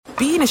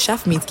being a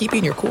chef means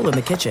keeping your cool in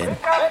the kitchen.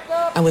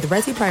 And with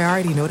Resi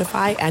Priority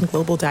Notify and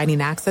Global Dining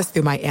Access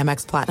through my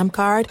Amex Platinum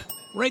card,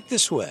 Right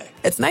this way.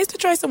 it's nice to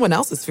try someone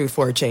else's food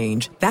for a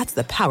change. That's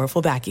the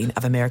powerful backing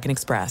of American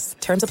Express.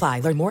 Terms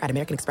apply. Learn more at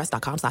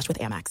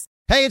americanexpress.com/withAmex.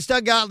 Hey, it's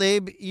Doug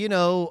Gottlieb. You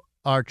know,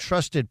 our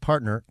trusted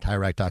partner,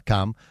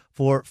 TireRack.com,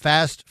 for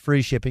fast,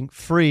 free shipping,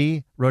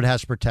 free road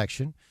hazard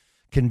protection,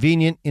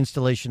 convenient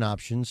installation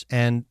options,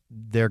 and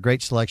their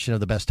great selection of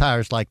the best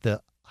tires like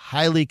the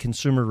highly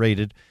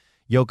consumer-rated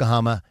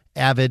Yokohama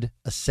Avid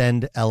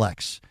Ascend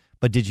LX.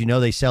 But did you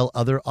know they sell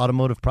other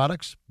automotive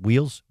products?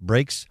 Wheels,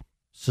 brakes,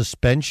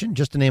 suspension,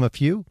 just to name a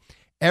few.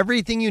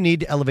 Everything you need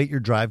to elevate your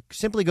drive.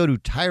 Simply go to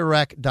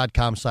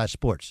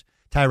TireRack.com/sports.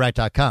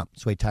 TireRack.com.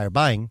 It's the way tire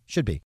buying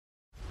should be.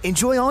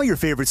 Enjoy all your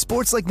favorite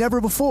sports like never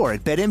before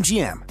at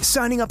BetMGM.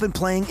 Signing up and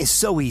playing is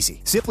so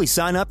easy. Simply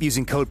sign up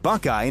using code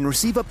Buckeye and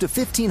receive up to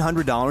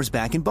 $1,500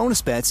 back in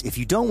bonus bets if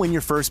you don't win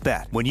your first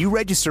bet. When you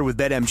register with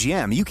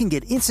BetMGM, you can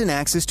get instant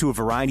access to a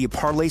variety of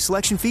parlay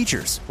selection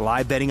features,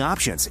 live betting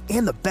options,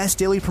 and the best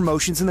daily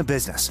promotions in the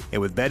business.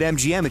 And with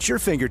BetMGM at your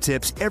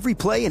fingertips, every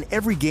play and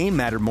every game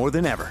matter more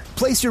than ever.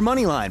 Place your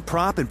moneyline,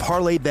 prop, and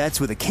parlay bets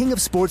with the king of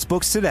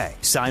sportsbooks today.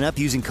 Sign up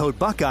using code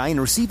Buckeye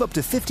and receive up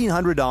to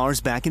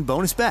 $1,500 back in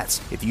bonus bets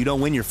if you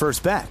don't win your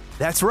first bet.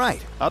 That's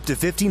right, up to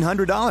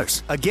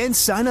 $1,500. Again,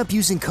 sign up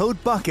using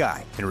code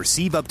Buckeye and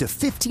receive up to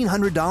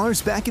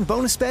 $1,500 back in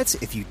bonus bets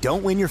if you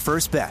don't win your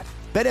first bet.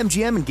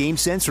 BetMGM and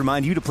GameSense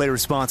remind you to play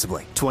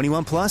responsibly.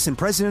 21 plus and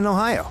present in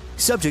Ohio.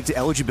 Subject to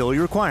eligibility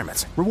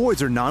requirements.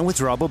 Rewards are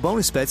non-withdrawable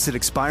bonus bets that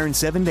expire in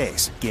 7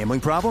 days. Gambling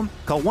problem?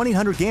 Call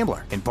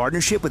 1-800-GAMBLER in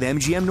partnership with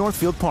MGM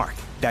Northfield Park.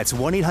 That's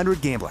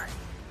 1-800-GAMBLER.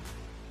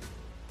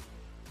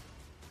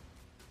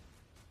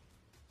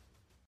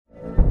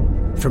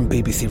 From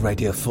BBC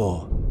Radio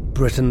 4,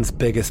 Britain's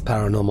biggest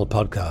paranormal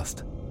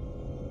podcast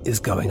is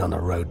going on a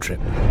road trip.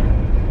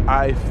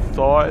 I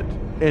thought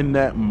in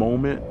that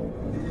moment,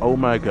 oh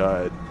my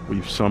God,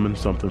 we've summoned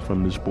something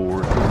from this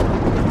board.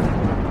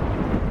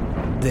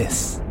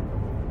 This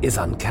is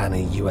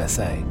Uncanny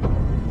USA.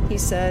 He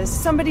says,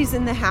 somebody's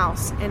in the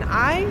house, and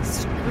I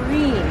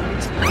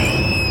screamed.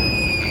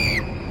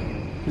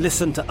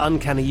 Listen to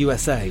Uncanny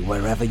USA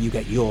wherever you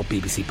get your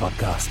BBC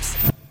podcasts,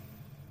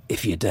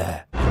 if you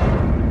dare.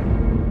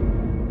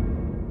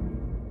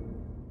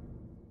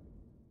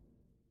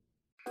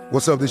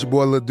 What's up, this your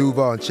boy Lil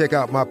Duval, and check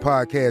out my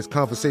podcast,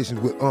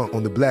 Conversations with Unc,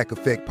 on the Black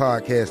Effect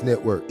Podcast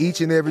Network.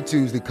 Each and every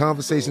Tuesday,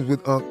 Conversations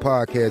with Unc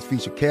podcast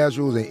feature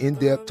casuals and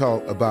in-depth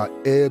talk about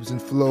ebbs and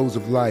flows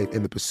of life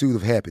and the pursuit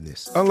of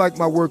happiness. Unlike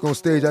my work on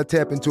stage, I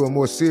tap into a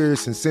more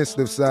serious and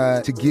sensitive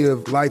side to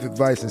give life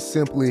advice and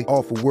simply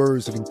offer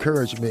words of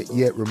encouragement,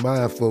 yet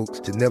remind folks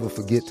to never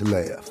forget to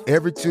laugh.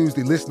 Every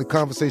Tuesday, listen to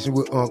Conversation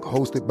with Unc,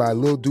 hosted by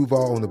Lil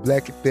Duval on the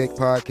Black Effect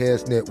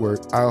Podcast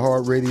Network,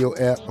 iHeartRadio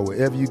app, or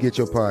wherever you get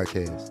your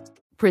podcasts.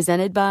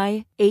 Presented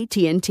by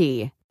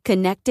AT&T.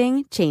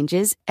 Connecting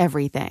changes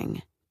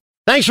everything.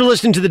 Thanks for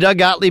listening to the Doug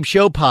Gottlieb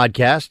Show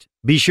podcast.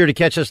 Be sure to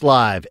catch us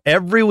live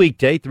every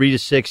weekday, 3 to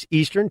 6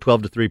 Eastern,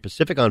 12 to 3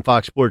 Pacific on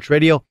Fox Sports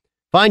Radio.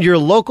 Find your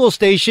local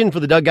station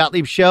for the Doug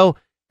Gottlieb Show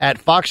at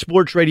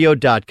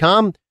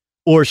foxsportsradio.com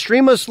or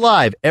stream us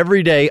live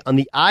every day on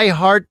the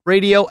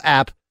iHeartRadio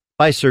app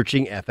by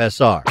searching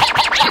FSR. Now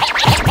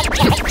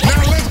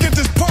let's get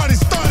this party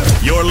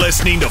started. You're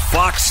listening to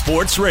Fox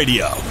Sports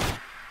Radio.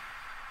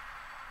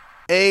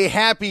 A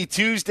happy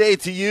Tuesday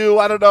to you.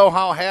 I don't know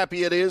how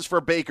happy it is for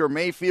Baker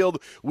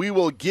Mayfield. We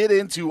will get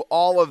into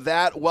all of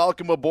that.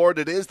 Welcome aboard.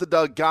 It is the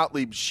Doug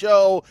Gottlieb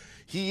Show.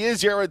 He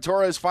is Aaron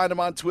Torres. Find him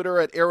on Twitter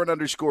at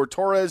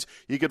Aaron_Torres.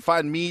 You can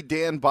find me,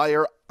 Dan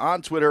Beyer,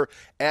 on Twitter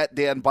at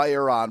Dan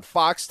Beyer on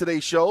Fox.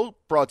 Today's show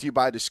brought to you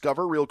by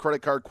Discover. Real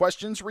credit card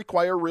questions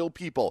require real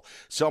people.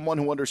 Someone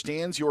who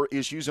understands your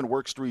issues and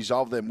works to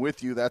resolve them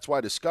with you. That's why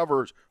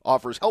Discover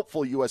offers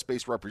helpful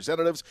U.S.-based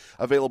representatives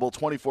available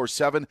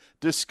 24/7.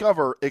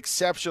 Discover,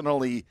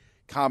 exceptionally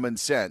common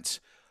sense.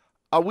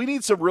 We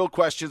need some real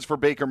questions for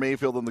Baker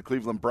Mayfield and the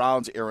Cleveland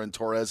Browns, Aaron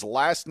Torres.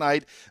 Last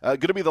night, going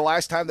to be the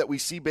last time that we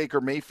see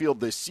Baker Mayfield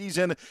this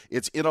season.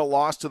 It's in a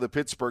loss to the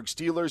Pittsburgh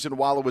Steelers, and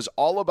while it was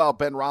all about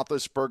Ben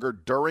Roethlisberger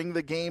during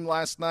the game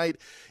last night,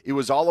 it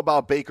was all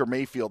about Baker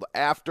Mayfield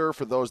after.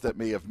 For those that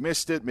may have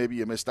missed it, maybe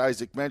you missed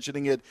Isaac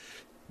mentioning it,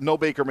 no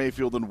Baker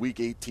Mayfield in Week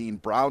 18.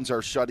 Browns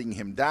are shutting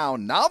him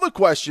down. Now the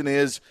question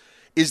is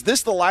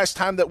this the last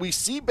time that we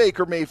see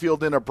Baker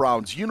Mayfield in a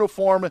Browns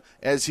uniform,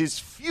 as his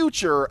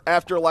future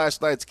after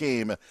last night's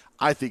game,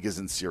 I think, is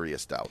in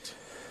serious doubt?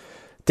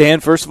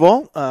 Dan, first of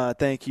all,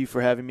 thank you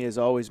for having me as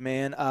always,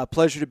 man.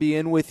 Pleasure to be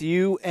in with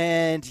you.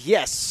 And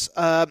yes,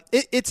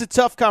 it's a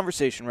tough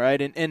conversation,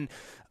 right? And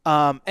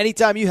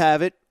anytime you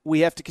have it,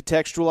 we have to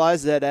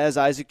contextualize that, as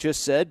Isaac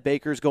just said,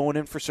 Baker's going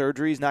in for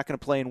surgery. He's not going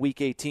to play in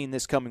Week 18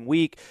 this coming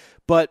week.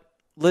 But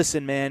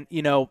listen, man,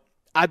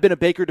 I've been a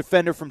Baker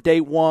defender from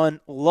day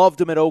one,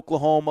 loved him at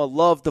Oklahoma,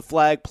 loved the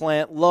flag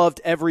plant, loved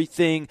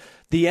everything,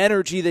 the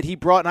energy that he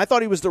brought, and I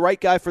thought he was the right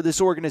guy for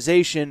this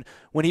organization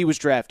when he was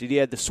drafted. He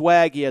had the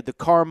swag, he had the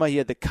karma, he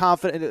had the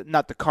confidence,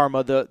 not the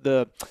karma,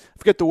 the I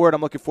forget the word I'm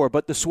looking for,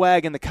 but the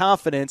swag and the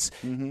confidence,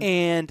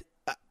 and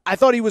I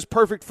thought he was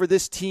perfect for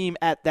this team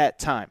at that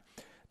time.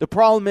 The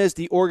problem is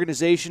the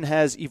organization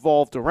has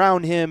evolved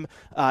around him.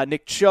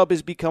 Nick Chubb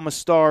has become a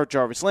star.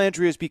 Jarvis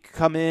Landry has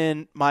come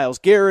in. Myles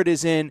Garrett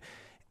is in.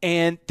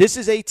 And this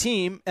is a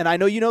team, and I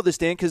know you know this,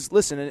 Dan, because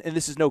listen, and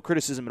this is no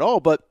criticism at all,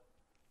 but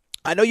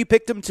I know you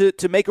picked them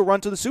to make a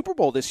run to the Super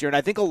Bowl this year, and I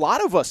think a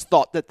lot of us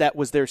thought that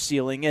was their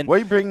ceiling. And why are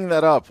you bringing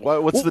that up?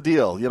 What's the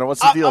deal?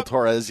 What's the deal,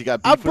 Torres? You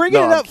got beef I'm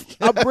bringing it up.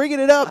 I'm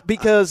bringing it up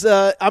because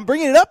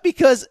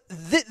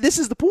this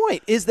is the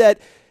point. Is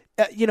that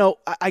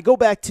I go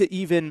back to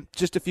even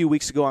just a few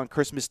weeks ago on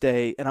Christmas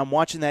Day, and I'm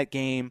watching that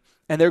game,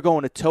 and they're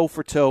going toe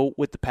for toe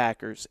with the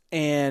Packers,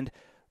 and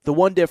the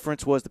one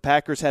difference was the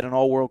Packers had an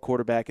all-world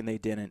quarterback and they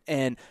didn't.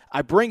 And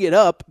I bring it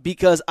up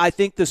because I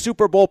think the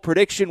Super Bowl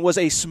prediction was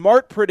a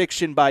smart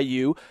prediction by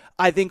you.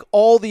 I think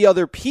all the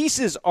other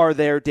pieces are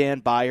there, Dan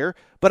Beyer,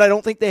 but I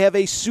don't think they have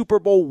a Super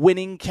Bowl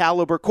winning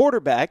caliber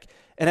quarterback.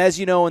 And as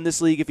you know, in this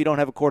league, if you don't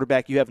have a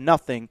quarterback, you have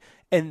nothing.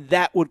 And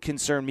that would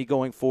concern me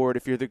going forward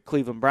if you're the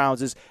Cleveland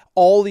Browns, is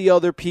all the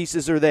other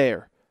pieces are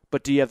there,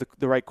 but do you have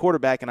the right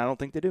quarterback? And I don't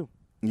think they do.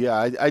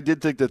 Yeah, I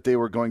did think that they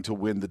were going to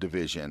win the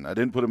division. I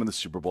didn't put them in the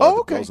Super Bowl.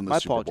 Oh, okay. Bills in the My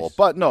Super apologies. Bowl.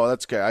 But no,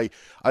 that's okay.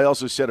 I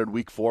also said in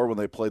Week 4 when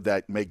they played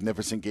that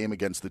magnificent game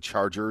against the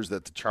Chargers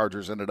that the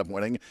Chargers ended up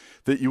winning,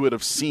 that you would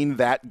have seen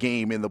that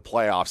game in the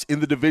playoffs, in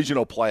the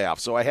divisional playoffs.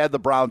 So I had the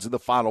Browns in the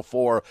Final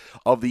Four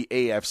of the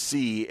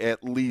AFC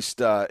at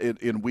least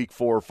in Week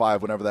 4 or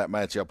 5, whenever that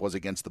matchup was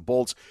against the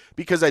Bolts,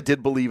 because I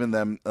did believe in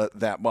them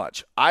that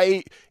much.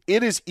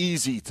 It is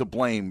easy to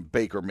blame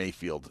Baker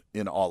Mayfield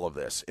in all of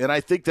this. And I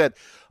think that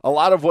a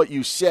lot of what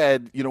you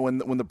said,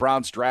 when the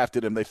Browns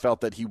drafted him, they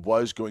felt that he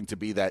was going to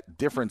be that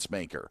difference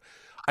maker.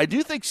 I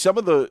do think some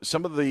of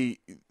the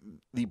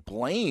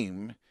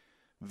blame,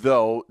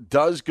 though,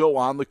 does go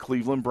on the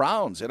Cleveland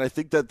Browns. And I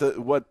think that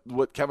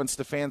what Kevin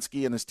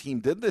Stefanski and his team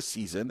did this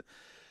season,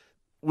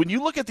 when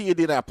you look at the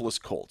Indianapolis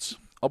Colts,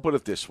 I'll put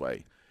it this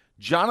way.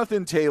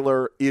 Jonathan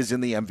Taylor is in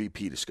the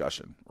MVP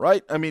discussion,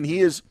 right? I mean, he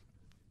is,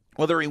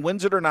 whether he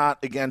wins it or not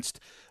against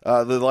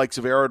the likes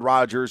of Aaron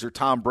Rodgers or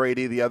Tom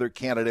Brady, the other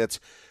candidates,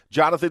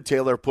 Jonathan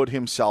Taylor put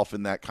himself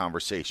in that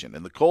conversation.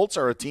 And the Colts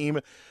are a team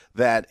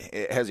that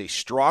has a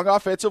strong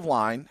offensive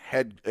line,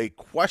 had a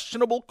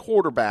questionable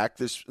quarterback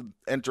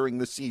entering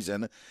the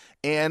season,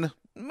 and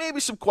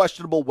maybe some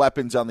questionable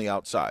weapons on the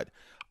outside.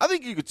 I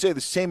think you could say the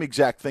same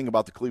exact thing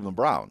about the Cleveland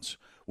Browns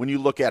when you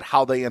look at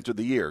how they entered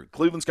the year.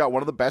 Cleveland's got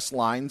one of the best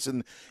lines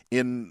in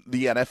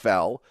the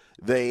NFL.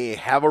 They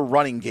have a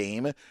running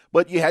game,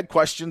 but you had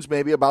questions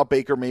maybe about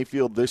Baker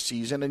Mayfield this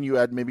season, and you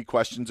had maybe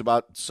questions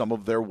about some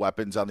of their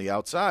weapons on the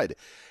outside.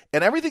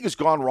 And everything has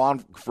gone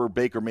wrong for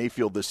Baker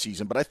Mayfield this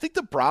season, but I think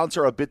the Browns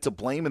are a bit to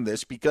blame in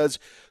this because,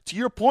 to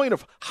your point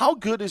of how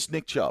good is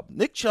Nick Chubb?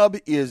 Nick Chubb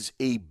is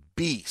a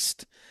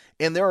beast,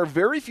 and there are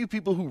very few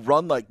people who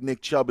run like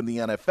Nick Chubb in the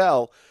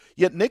NFL.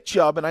 Yet Nick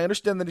Chubb, and I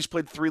understand that he's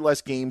played 3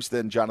 less games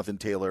than Jonathan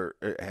Taylor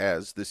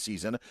has this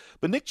season,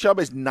 but Nick Chubb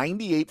has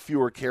 98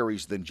 fewer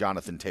carries than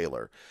Jonathan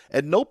Taylor.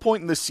 At no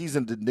point in this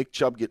season did Nick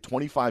Chubb get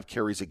 25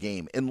 carries a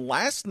game. And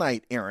last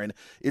night, Aaron,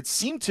 it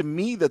seemed to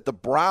me that the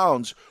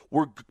Browns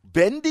were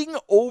bending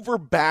over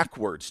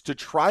backwards to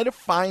try to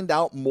find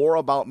out more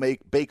about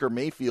Baker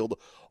Mayfield,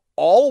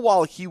 all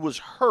while he was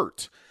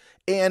hurt.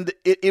 And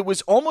it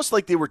was almost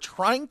like they were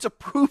trying to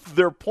prove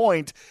their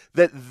point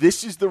that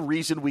this is the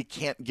reason we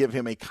can't give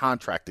him a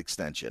contract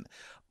extension.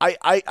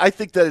 I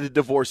think that a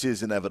divorce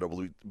is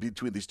inevitable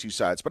between these two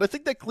sides, but I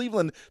think that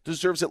Cleveland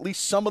deserves at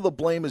least some of the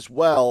blame as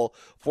well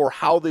for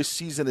how this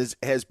season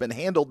has been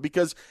handled,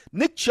 because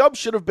Nick Chubb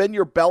should have been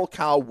your bell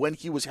cow when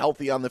he was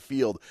healthy on the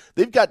field.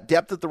 They've got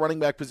depth at the running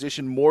back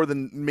position more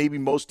than maybe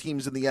most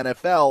teams in the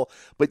NFL,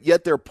 but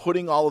yet they're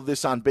putting all of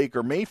this on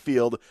Baker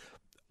Mayfield.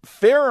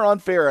 Fair or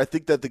unfair, I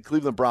think that the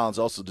Cleveland Browns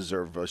also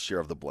deserve a share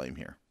of the blame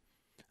here.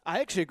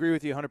 I actually agree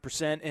with you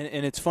 100%,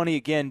 and it's funny,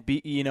 again,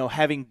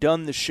 having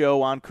done the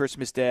show on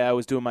Christmas Day, I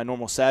was doing my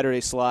normal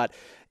Saturday slot,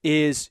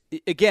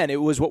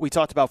 it was what we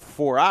talked about for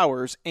 4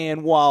 hours,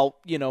 and while,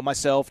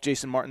 myself,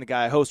 Jason Martin, the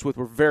guy I host with,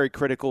 were very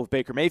critical of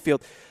Baker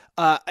Mayfield,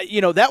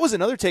 that was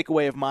another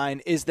takeaway of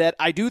mine, is that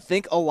I do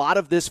think a lot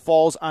of this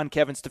falls on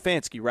Kevin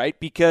Stefanski, right?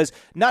 Because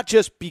not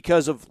just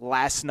because of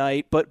last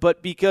night,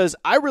 but because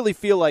I really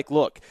feel like,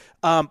 look,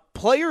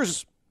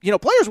 players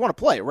want to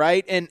play,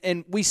 right?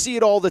 And we see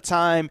it all the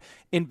time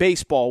in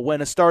baseball when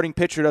a starting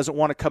pitcher doesn't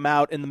want to come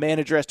out and the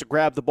manager has to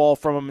grab the ball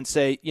from him and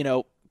say,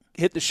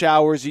 hit the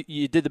showers,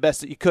 you did the best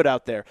that you could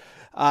out there.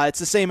 It's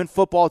the same in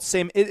football. It's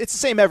the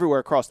same everywhere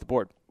across the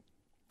board.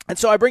 And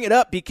so I bring it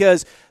up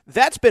because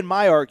that's been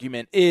my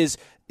argument is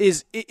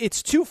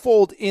it's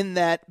twofold in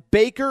that,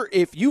 Baker,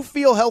 if you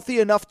feel healthy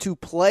enough to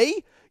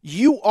play,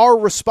 you are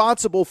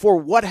responsible for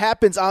what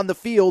happens on the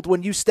field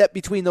when you step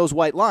between those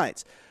white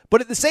lines.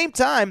 But at the same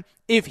time,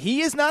 if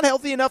he is not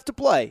healthy enough to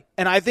play,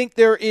 and I think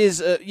there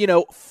is a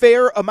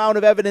fair amount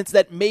of evidence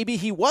that maybe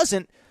he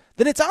wasn't,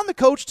 then it's on the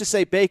coach to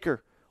say,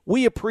 Baker,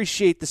 we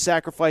appreciate the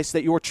sacrifice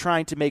that you're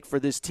trying to make for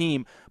this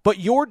team, but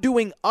you're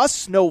doing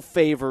us no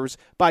favors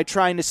by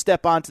trying to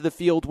step onto the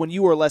field when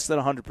you are less than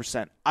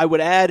 100%. I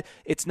would add,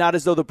 it's not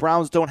as though the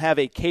Browns don't have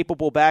a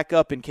capable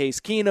backup in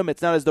Case Keenum.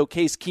 It's not as though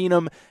Case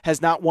Keenum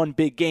has not won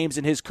big games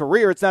in his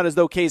career. It's not as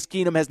though Case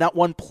Keenum has not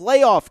won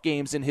playoff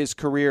games in his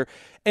career.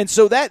 And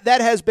so that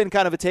has been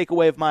kind of a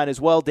takeaway of mine as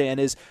well, Dan,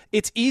 is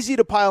it's easy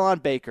to pile on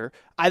Baker.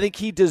 I think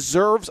he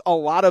deserves a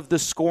lot of the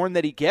scorn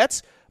that he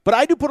gets. But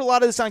I do put a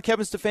lot of this on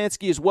Kevin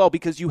Stefanski as well,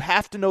 because you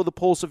have to know the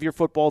pulse of your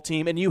football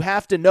team, and you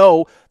have to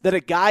know that a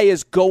guy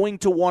is going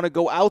to want to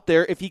go out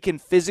there if he can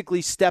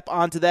physically step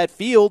onto that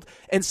field.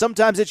 And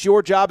sometimes it's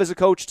your job as a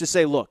coach to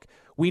say, look,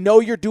 we know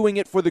you're doing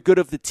it for the good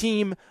of the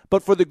team,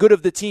 but for the good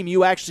of the team,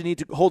 you actually need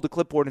to hold the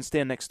clipboard and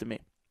stand next to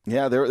me.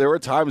 Yeah, there were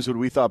times when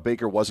we thought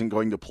Baker wasn't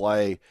going to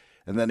play,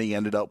 and then he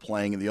ended up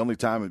playing. And the only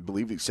time I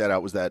believe he sat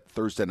out was that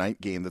Thursday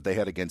night game that they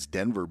had against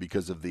Denver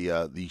because of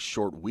the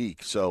short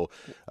week. So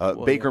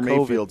Baker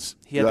Mayfield's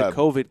he had the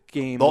COVID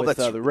game with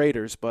the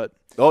Raiders, but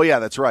yeah,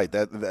 that's right.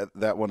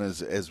 That one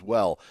is as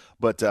well.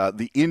 But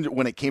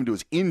when it came to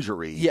his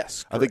injury,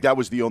 yes, I think that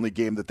was the only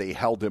game that they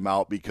held him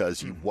out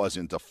because he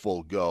wasn't a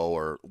full go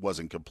or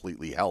wasn't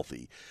completely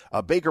healthy.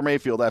 Baker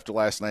Mayfield, after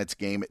last night's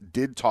game,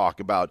 did talk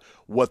about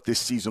what this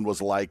season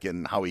was like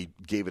and how he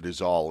gave it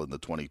his all in the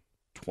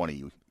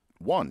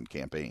 2021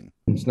 campaign.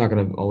 It's not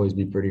going to always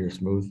be pretty or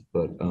smooth,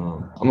 but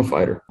I'm a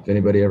fighter. If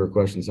anybody ever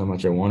questions how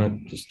much I want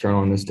it, just turn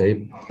on this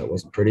tape. That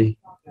wasn't pretty,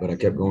 but I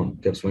kept going,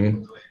 kept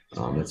swinging.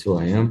 That's who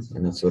I am,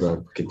 and that's what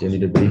I've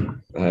continued to be.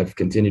 I've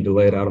continued to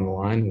lay it out on the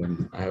line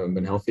when I haven't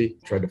been healthy,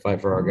 tried to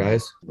fight for our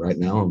guys. Right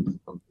now,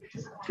 I'm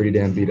pretty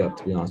damn beat up,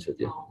 to be honest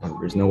with you.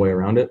 There's no way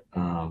around it.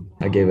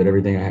 I gave it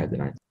everything I had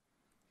tonight.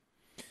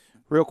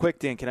 Real quick,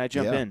 Dan, can I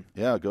jump in?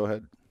 Yeah, go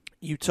ahead.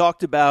 You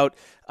talked about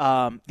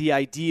the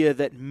idea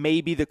that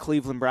maybe the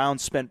Cleveland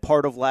Browns spent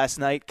part of last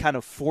night kind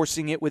of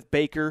forcing it with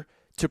Baker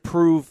to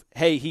prove,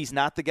 hey, he's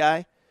not the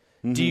guy.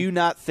 Mm-hmm. Do you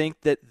not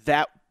think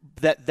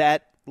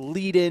that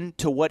lead in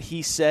to what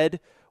he said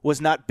was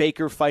not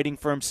Baker fighting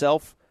for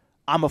himself?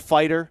 I'm a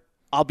fighter.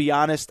 I'll be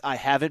honest, I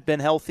haven't been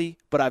healthy,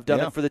 but I've done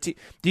it for the team.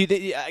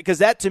 Because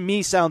that to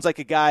me sounds like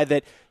a guy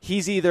that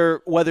he's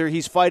either, whether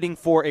he's fighting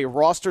for a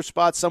roster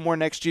spot somewhere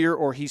next year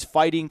or he's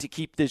fighting to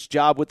keep this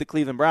job with the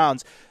Cleveland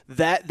Browns,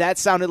 that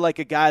sounded like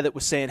a guy that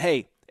was saying,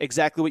 hey,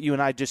 exactly what you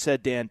and I just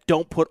said, Dan,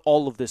 don't put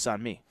all of this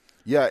on me.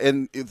 Yeah,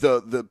 and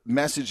the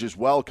message as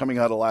well coming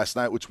out of last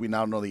night, which we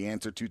now know the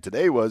answer to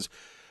today, was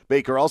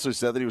Baker also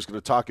said that he was going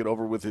to talk it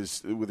over with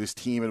his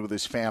team and with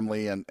his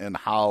family and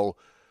how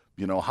 –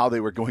 how they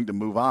were going to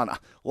move on.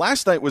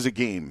 Last night was a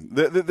game.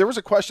 There was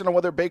a question on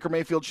whether Baker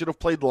Mayfield should have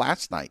played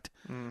last night,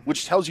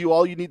 which tells you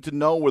all you need to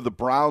know where the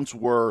Browns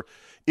were.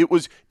 It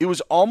was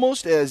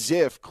almost as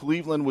if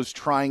Cleveland was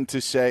trying to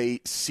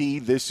say, see,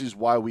 this is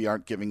why we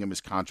aren't giving him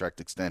his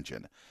contract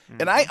extension.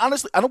 And I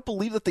honestly don't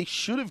believe that they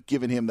should have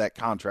given him that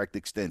contract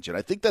extension.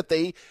 I think that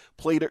they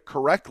played it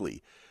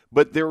correctly.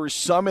 But there were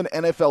some in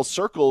NFL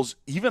circles,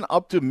 even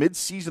up to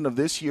midseason of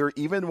this year,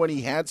 even when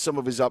he had some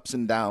of his ups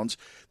and downs,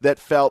 that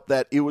felt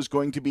that it was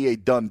going to be a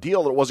done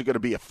deal. It wasn't going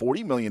to be a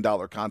 $40 million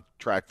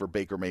contract for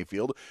Baker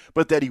Mayfield,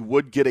 but that he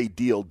would get a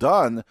deal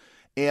done.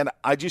 And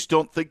I just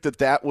don't think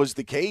that was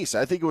the case.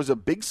 I think it was a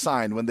big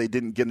sign when they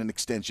didn't get an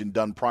extension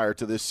done prior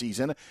to this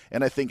season.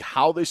 And I think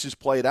how this has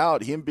played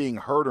out, him being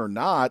hurt or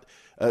not,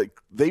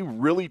 they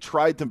really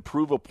tried to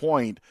prove a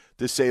point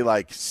to say,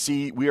 like,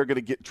 see, we are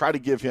going to try to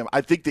give him – I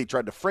think they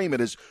tried to frame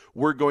it as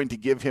we're going to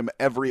give him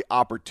every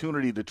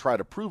opportunity to try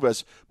to prove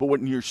us. But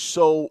when you're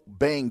so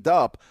banged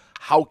up,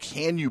 how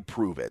can you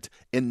prove it?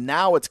 And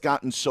now it's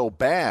gotten so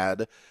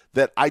bad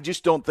that I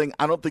don't think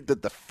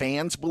that the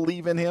fans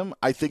believe in him.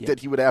 I think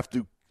that he would have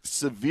to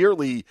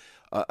severely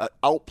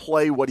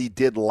outplay what he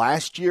did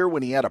last year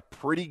when he had a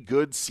pretty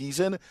good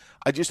season.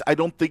 I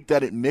don't think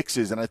that it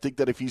mixes, and I think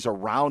that if he's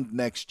around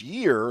next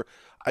year,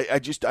 I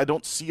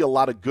don't see a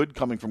lot of good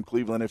coming from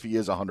Cleveland if he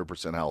is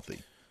 100% healthy.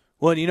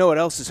 Well, and you know what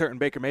else is hurting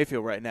Baker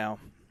Mayfield right now?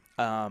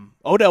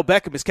 Odell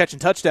Beckham is catching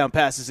touchdown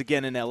passes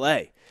again in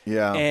L.A.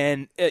 Yeah.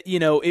 And,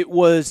 it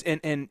was –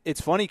 and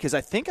it's funny because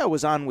I think I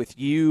was on with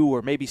you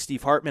or maybe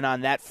Steve Hartman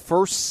on that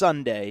first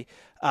Sunday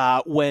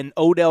when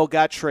Odell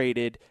got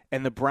traded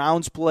and the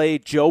Browns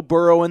played Joe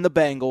Burrow and the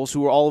Bengals,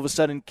 who all of a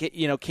sudden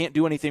can't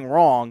do anything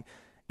wrong.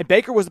 And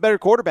Baker was the better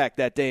quarterback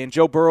that day, and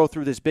Joe Burrow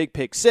threw this big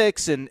pick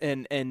six, and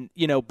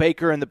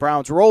Baker and the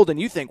Browns rolled, and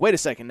you think, wait a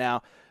second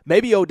now,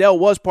 maybe Odell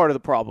was part of the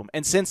problem.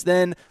 And since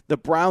then, the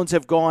Browns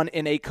have gone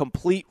in a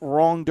complete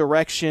wrong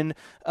direction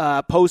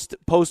post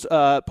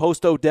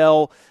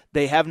Odell.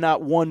 They have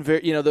not won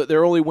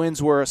their only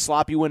wins were a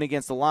sloppy win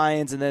against the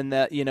Lions and then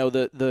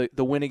the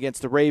win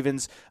against the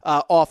Ravens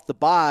off the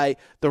bye.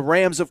 The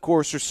Rams, of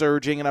course, are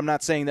surging, and I'm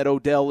not saying that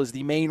Odell is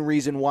the main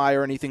reason why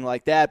or anything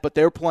like that, but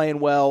they're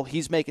playing well.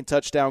 He's making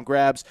touchdown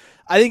grabs.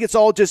 I think it's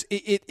all just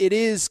it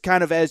is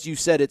kind of, as you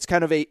said, it's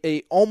kind of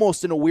a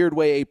almost in a weird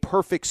way a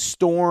perfect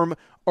storm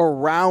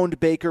around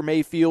Baker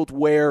Mayfield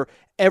where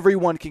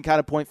everyone can kind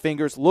of point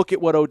fingers. Look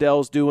at what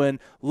Odell's doing.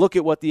 Look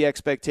at what the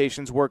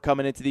expectations were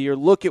coming into the year.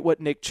 Look at what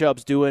Nick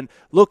Chubb's doing.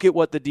 Look at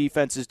what the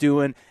defense is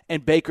doing.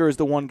 And Baker is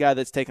the one guy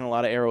that's taking a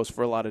lot of arrows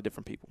for a lot of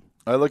different people.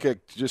 I look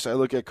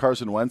at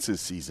Carson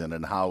Wentz's season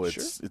and how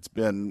it's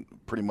been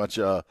pretty much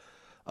a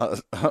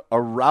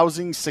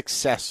rousing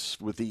success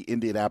with the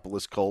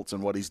Indianapolis Colts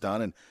and what he's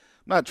done. And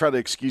I'm not trying to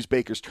excuse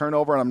Baker's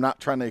turnover, and I'm not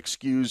trying to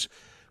excuse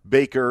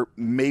Baker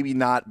maybe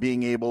not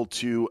being able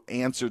to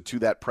answer to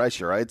that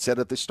pressure. I had said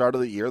at the start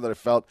of the year that I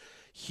felt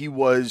he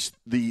was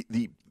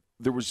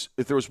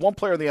if there was one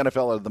player in the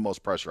NFL that had the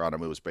most pressure on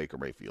him, it was Baker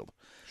Mayfield.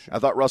 Sure. I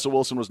thought Russell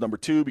Wilson was number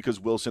 2 because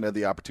Wilson had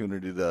the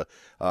opportunity to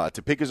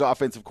pick his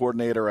offensive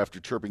coordinator after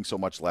chirping so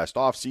much last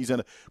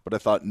offseason, but I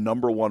thought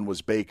number 1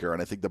 was Baker,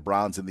 and I think the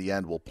Browns in the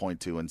end will point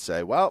to and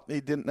say, well,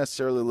 he didn't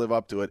necessarily live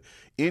up to it.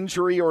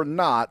 Injury or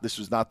not, this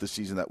was not the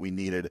season that we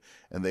needed,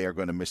 and they are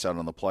going to miss out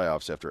on the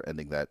playoffs after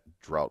ending that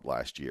drought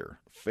last year.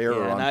 Fair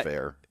or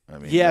unfair?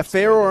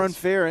 Fair or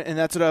unfair, and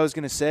that's what I was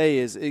going to say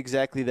is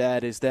exactly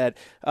that, is that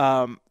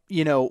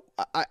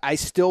I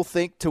still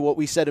think, to what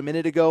we said a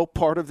minute ago,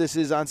 part of this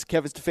is on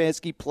Kevin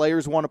Stefanski.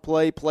 Players want to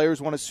play.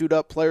 Players want to suit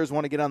up. Players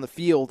want to get on the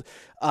field.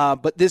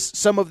 But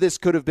some of this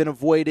could have been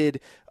avoided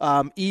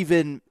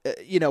even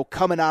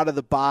coming out of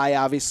the bye.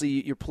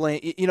 Obviously, you're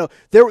playing.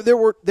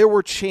 There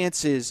were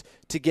chances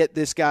to get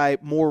this guy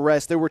more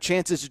rest. There were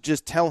chances to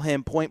just tell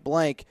him point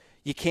blank,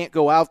 you can't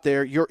go out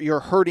there. You're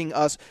hurting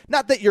us.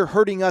 Not that you're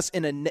hurting us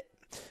I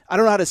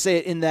don't know how to say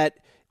it, in that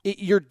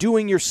you're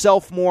doing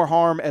yourself more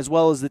harm as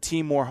well as the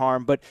team more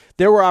harm. But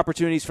there were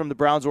opportunities from the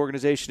Browns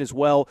organization as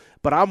well.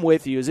 But I'm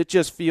with you, as it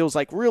just feels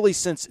like really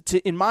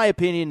in my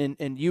opinion,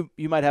 and you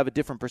might have a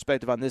different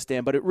perspective on this,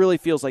 Dan, but it really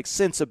feels like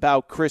since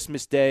about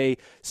Christmas Day,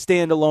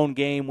 standalone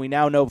game, we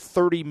now know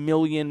 30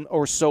 million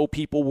or so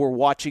people were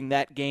watching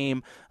that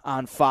game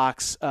on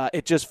Fox.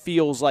 It just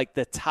feels like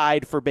the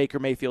tide for Baker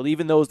Mayfield,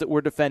 even those that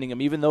were defending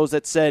him, even those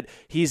that said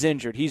he's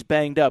injured, he's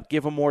banged up,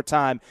 give him more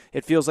time.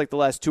 It feels like the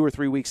last 2 or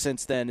 3 weeks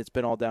since then, it's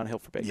been all downhill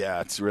for Baker. Yeah,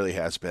 it really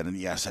has been. And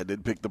yes, I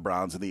did pick the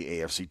Browns in the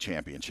AFC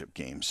Championship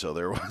game, so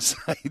there was.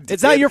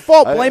 It's not your fault.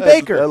 Blame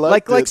Baker,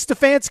 like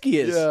Stefanski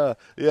is.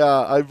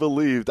 Yeah, I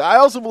believed. I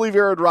also believe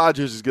Aaron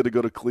Rodgers is going to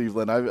go to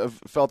Cleveland. I've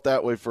felt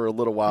that way for a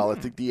little while. I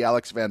think the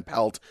Alex Van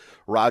Pelt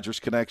Rodgers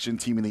connection,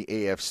 team in the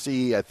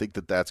AFC, I think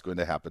that's going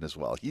to happen as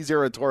well. He's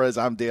Aaron Torres.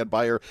 I'm Dan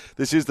Beyer.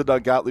 This is the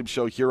Doug Gottlieb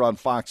Show here on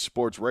Fox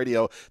Sports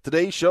Radio.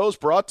 Today's show is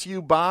brought to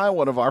you by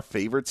one of our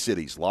favorite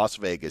cities, Las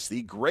Vegas,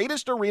 the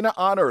greatest arena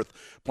on earth.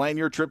 Plan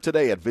your trip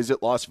today at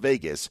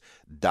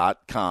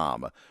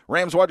visitlasvegas.com.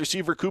 Rams wide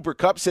receiver Cooper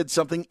Kupp said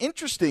something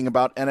interesting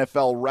about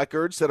NFL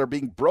records that are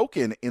being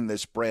broken in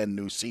this brand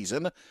new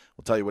season.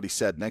 We'll tell you what he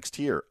said next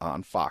here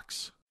on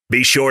Fox.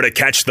 Be sure to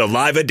catch the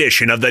live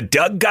edition of the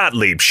Doug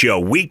Gottlieb Show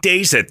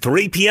weekdays at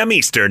 3 p.m.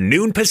 Eastern,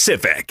 noon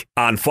Pacific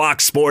on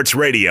Fox Sports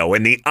Radio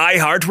and the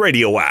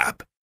iHeartRadio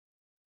app.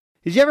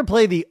 Did you ever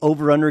play the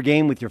over-under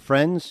game with your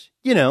friends?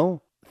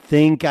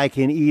 Think I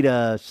can eat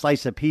a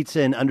slice of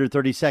pizza in under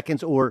 30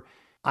 seconds, or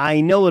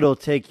I know it'll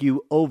take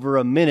you over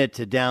a minute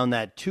to down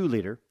that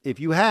 2-liter.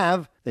 If you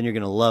have, then you're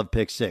going to love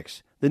Pick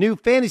 6, the new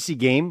fantasy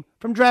game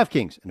from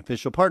DraftKings, an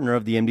official partner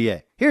of the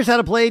NBA. Here's how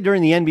to play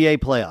during the NBA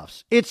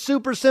playoffs. It's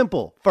super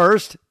simple.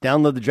 First,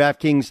 download the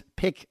DraftKings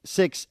Pick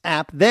 6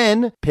 app,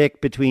 then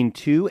pick between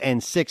 2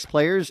 and 6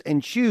 players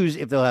and choose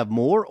if they'll have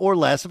more or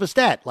less of a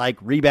stat, like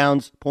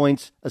rebounds,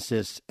 points,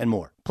 assists, and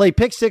more. Play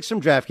Pick 6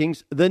 from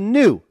DraftKings, the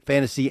new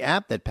fantasy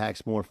app that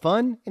packs more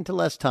fun into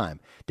less time.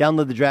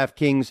 Download the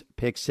DraftKings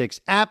Pick 6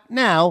 app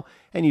now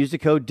and use the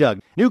code Doug.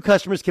 New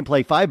customers can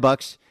play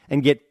 $5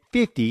 and get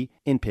 50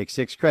 in Pick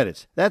 6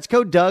 credits. That's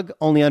code Doug,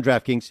 only on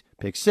DraftKings.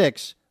 Pick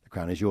 6, the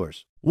crown is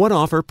yours. One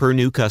offer per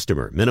new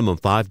customer. Minimum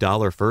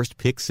 $5 first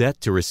pick set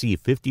to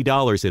receive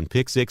 $50 in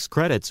Pick 6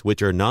 credits,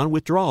 which are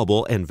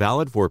non-withdrawable and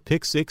valid for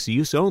Pick 6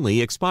 use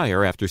only.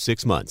 Expire after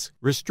 6 months.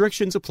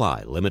 Restrictions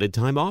apply. Limited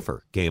time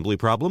offer. Gambling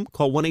problem?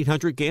 Call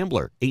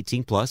 1-800-GAMBLER.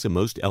 18 plus in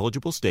most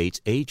eligible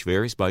states. Age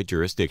varies by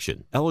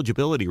jurisdiction.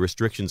 Eligibility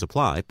restrictions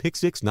apply. Pick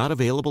 6 not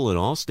available in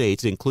all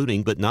states,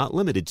 including but not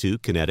limited to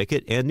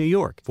Connecticut and New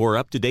York. For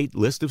up-to-date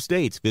list of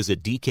states,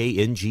 visit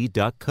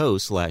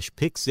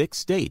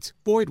dkng.co/pick6states.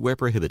 Void where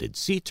prohibited.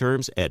 See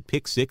terms at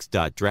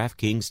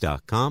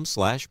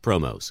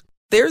pick6.draftkings.com/promos.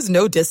 There's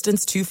no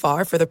distance too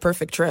far for the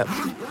perfect trip.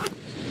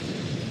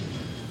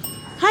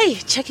 Hi,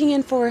 checking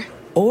in for...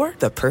 Or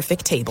the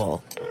perfect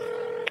table.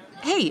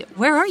 Hey,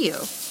 where are you?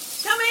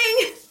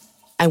 Coming!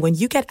 And when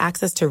you get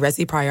access to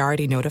Resi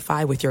Priority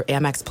Notify with your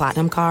Amex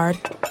Platinum card...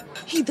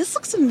 Hey, this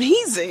looks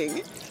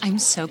amazing. I'm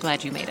so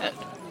glad you made it.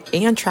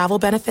 And travel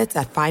benefits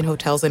at fine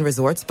hotels and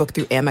resorts booked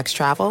through Amex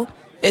Travel,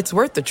 it's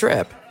worth the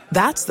trip.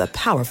 That's the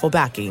powerful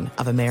backing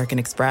of American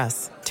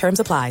Express. Terms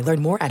apply.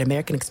 Learn more at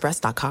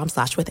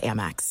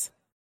americanexpress.com/withAmex.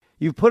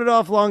 You've put it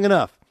off long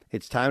enough.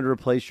 It's time to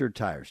replace your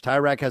tires.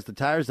 Tire Rack has the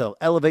tires that'll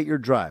elevate your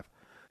drive.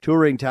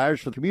 Touring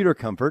tires for commuter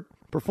comfort,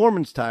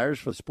 performance tires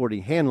for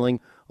sporty handling,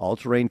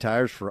 all-terrain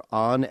tires for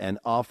on- and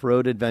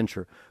off-road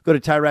adventure. Go to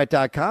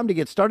TireRack.com to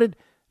get started.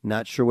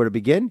 Not sure where to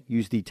begin?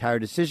 Use the Tire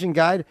Decision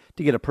Guide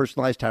to get a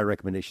personalized tire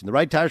recommendation. The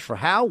right tires for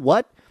how,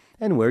 what,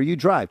 and where you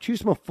drive.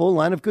 Choose from a full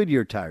line of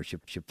Goodyear tires.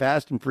 Ship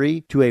fast and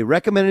free to a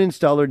recommended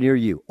installer near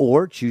you.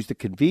 Or choose the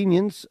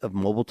convenience of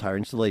mobile tire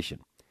installation.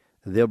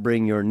 They'll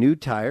bring your new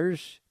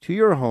tires to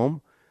your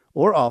home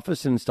or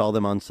office and install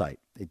them on site.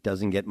 It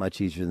doesn't get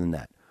much easier than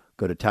that.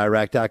 Go to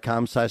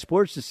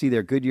TireRack.com/sports to see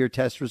their Goodyear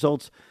test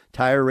results,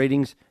 tire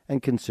ratings,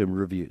 and consumer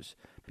reviews.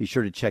 Be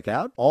sure to check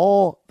out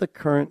all the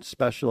current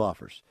special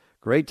offers.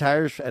 Great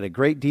tires at a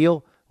great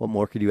deal. What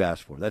more could you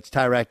ask for? That's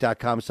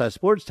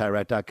TireRack.com/sports,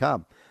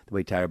 TireRack.com, the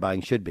way tire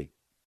buying should be.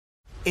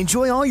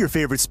 Enjoy all your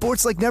favorite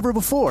sports like never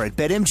before at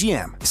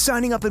BetMGM.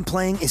 Signing up and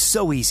playing is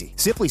so easy.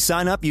 Simply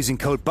sign up using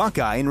code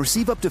Buckeye and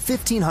receive up to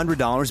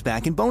 $1,500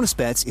 back in bonus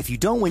bets if you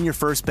don't win your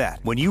first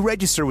bet. When you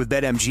register with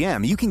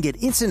BetMGM, you can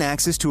get instant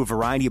access to a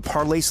variety of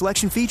parlay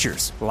selection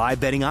features, live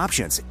betting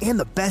options, and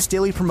the best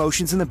daily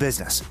promotions in the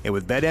business. And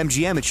with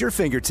BetMGM at your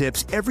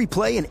fingertips, every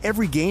play and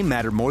every game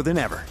matter more than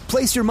ever.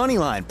 Place your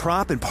moneyline,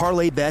 prop, and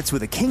parlay bets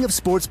with the king of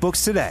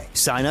sportsbooks today.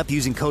 Sign up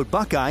using code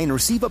Buckeye and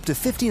receive up to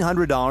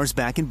 $1,500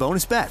 back in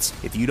bonus bets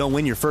if you don't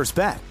win your first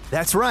bet.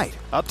 That's right,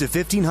 up to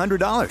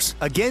 $1,500.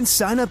 Again,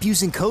 sign up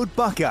using code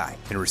Buckeye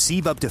and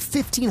receive up to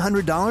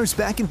 $1,500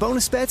 back in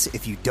bonus bets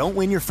if you don't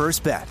win your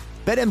first bet.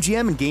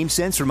 BetMGM and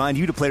GameSense remind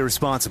you to play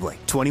responsibly.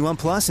 21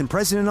 plus and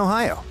present in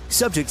Ohio.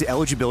 Subject to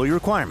eligibility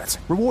requirements.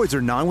 Rewards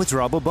are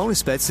non-withdrawable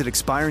bonus bets that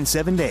expire in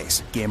 7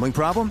 days. Gambling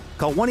problem?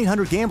 Call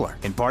 1-800-GAMBLER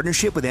in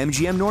partnership with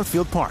MGM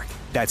Northfield Park.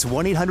 That's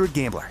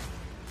 1-800-GAMBLER.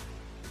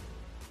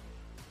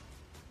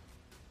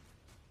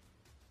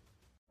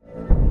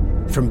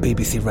 From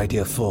BBC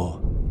Radio 4,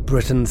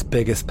 Britain's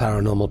biggest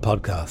paranormal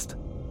podcast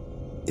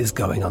is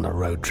going on a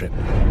road trip.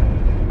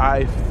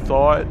 I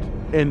thought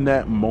in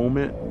that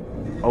moment,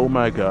 oh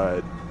my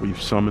God,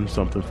 we've summoned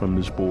something from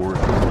this board.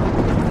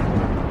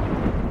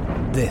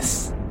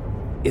 This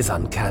is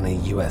Uncanny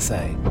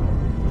USA.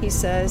 He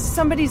says,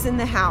 somebody's in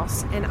the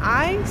house, and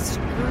I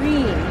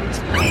screamed.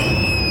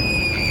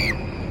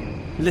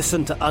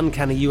 Listen to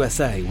Uncanny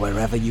USA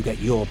wherever you get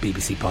your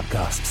BBC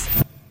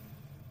podcasts,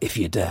 if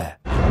you dare.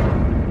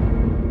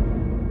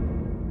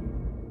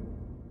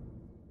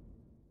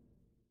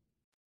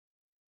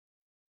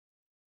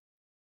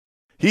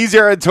 He's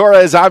Aaron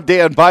Torres. I'm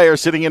Dan Beyer,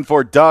 sitting in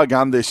for Doug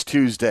on this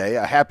Tuesday.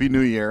 A happy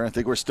New Year. I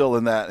think we're still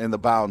in the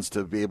bounds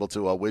to be able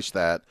to wish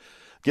that.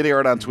 Get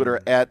Aaron on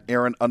Twitter at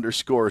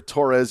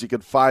Aaron_Torres. You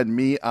can find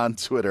me on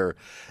Twitter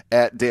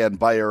at Dan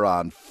Beyer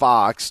on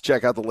Fox.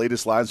 Check out the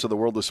latest lines for the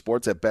world of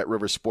sports at Bet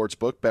Rivers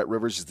Sportsbook. Bet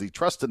Rivers is the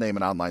trusted name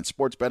in online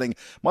sports betting.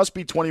 Must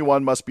be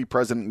 21, must be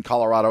present in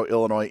Colorado,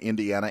 Illinois,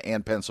 Indiana,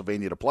 and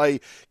Pennsylvania to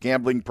play.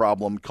 Gambling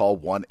problem, call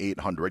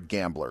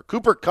 1-800-GAMBLER.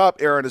 Cooper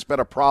Kupp, Aaron, has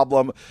been a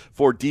problem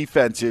for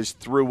defenses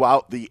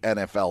throughout the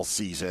NFL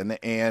season,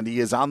 and he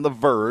is on the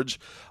verge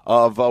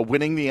of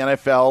winning the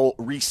NFL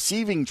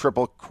receiving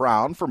triple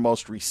crown for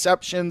most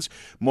receptions,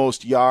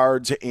 most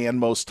yards, and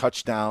most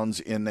touchdowns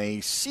in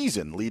a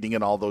season, leading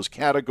in all those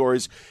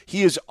categories.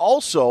 He is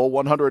also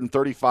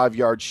 135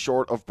 yards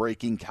short of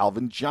breaking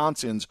Calvin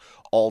Johnson's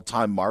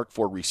all-time mark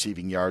for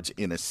receiving yards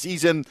in a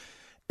season.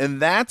 And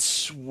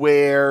that's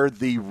where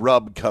the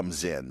rub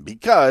comes in,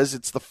 because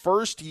it's the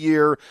first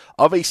year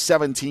of a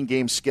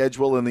 17-game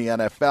schedule in the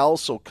NFL,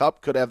 so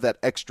Kupp could have that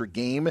extra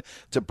game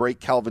to break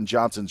Calvin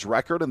Johnson's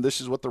record, and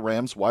this is what the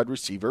Rams wide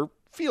receiver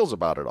feels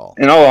about it all.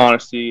 In all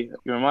honesty,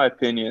 in my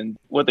opinion,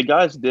 what the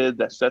guys did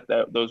that set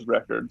those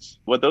records,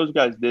 what those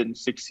guys did in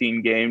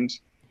 16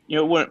 games,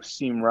 it wouldn't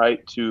seem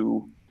right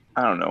to,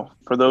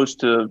 for those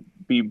to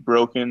be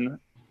broken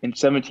in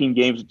 17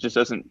 games. It just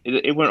doesn't.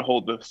 It wouldn't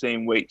hold the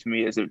same weight to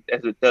me as it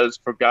does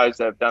for guys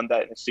that have done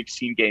that in a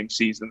 16-game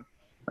season.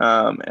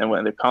 And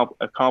when the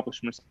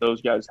accomplishments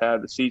those guys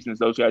had, the seasons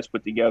those guys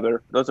put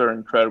together, those are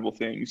incredible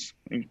things,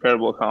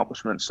 incredible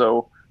accomplishments.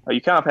 So you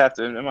kind of have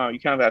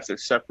to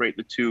separate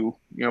the two.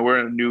 We're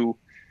in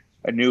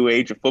a new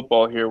age of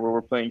football here, where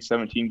we're playing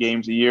 17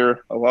 games a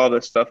year. A lot of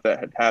the stuff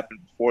that had happened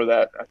before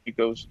that, I think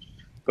those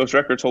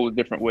records hold a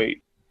different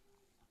weight.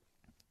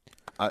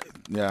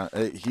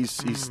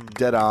 He's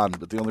dead on,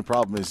 but the only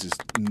problem is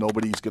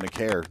nobody's going to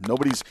care.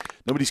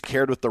 Nobody's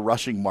cared with the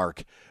rushing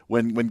mark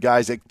when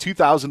guys like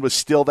 2,000 was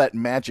still that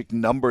magic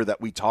number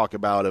that we talk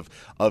about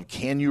of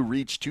can you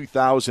reach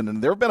 2,000?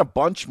 And there have been a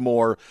bunch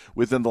more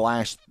within the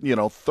last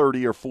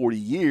 30 or 40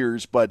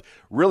 years, but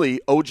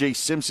really O.J.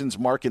 Simpson's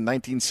mark in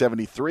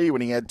 1973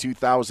 when he had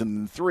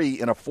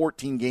 2,003 in a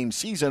 14-game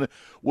season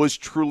was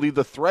truly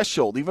the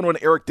threshold. Even when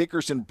Eric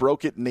Dickerson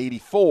broke it in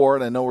 84,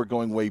 and I know we're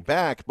going way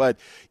back, but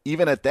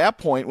even at that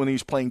point when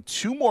he's playing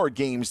 2 more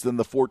games than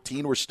the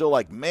 14, we're still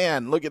like,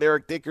 man, look at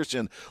Eric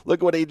Dickerson. Look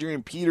at what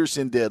Adrian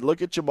Peterson did.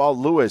 Look at Jamal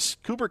Lewis.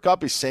 Cooper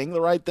Kupp is saying the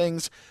right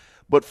things,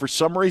 But for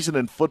some reason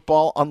in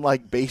football,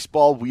 unlike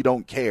baseball, we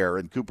don't care,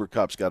 and Cooper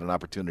Kupp's got an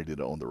opportunity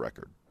to own the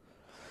record.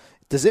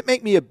 Does it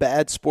make me a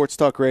bad sports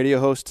talk radio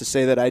host to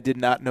say that I did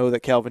not know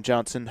that Calvin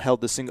Johnson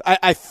held the single?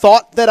 I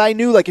thought that I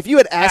knew. Like, if you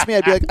had asked me,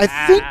 I'd be like,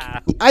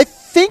 I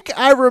think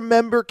I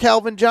remember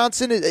Calvin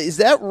Johnson. Is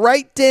that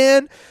right,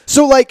 Dan?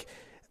 So, like,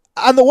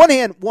 on the one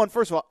hand,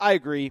 first of all, I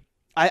agree.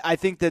 I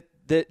think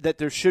that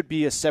there should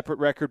be a separate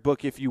record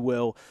book, if you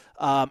will.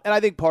 And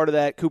I think part of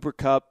that, Cooper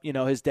Kupp,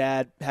 his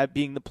dad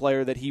being the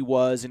player that he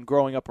was and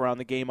growing up around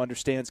the game,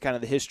 understands kind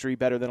of the history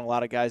better than a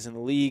lot of guys in the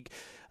league.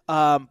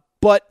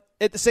 But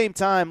at the same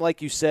time,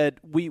 like you said,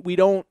 we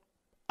don't,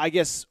 I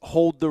guess,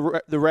 hold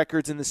the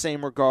records in the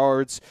same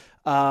regards.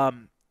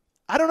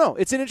 I don't know.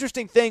 It's an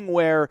interesting thing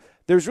where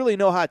there's really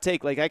no hot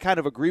take. Like, I kind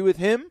of agree with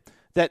him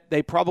that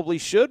they probably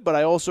should, but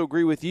I also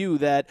agree with you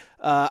that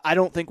I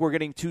don't think we're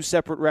getting two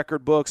separate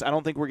record books. I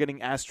don't think we're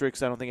getting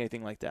asterisks. I don't think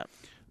anything like that.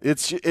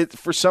 It's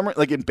for some,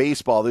 like in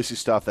baseball, this is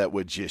stuff that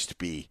would just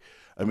be,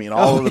 I mean,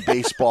 all of the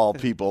baseball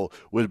people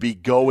would be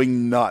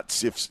going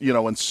nuts if,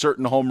 when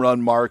certain home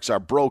run marks are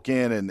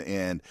broken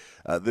and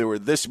there were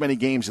this many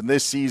games in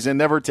this season,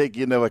 never take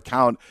into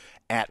account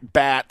at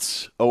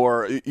bats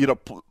or,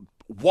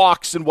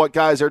 walks and what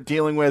guys are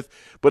dealing with.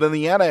 But in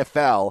the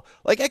NFL,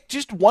 like,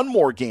 just one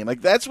more game. Like,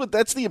 that's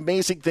the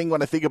amazing thing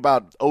when I think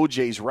about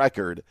OJ's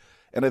record.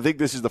 And I think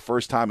this is the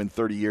first time in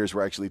 30 years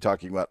we're actually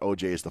talking about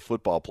OJ as the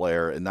football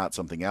player and not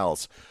something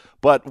else.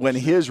 But when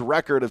his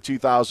record of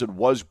 2000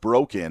 was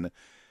broken,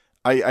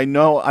 I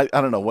know, I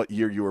don't know what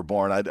year you were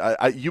born.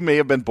 You may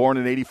have been born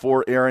in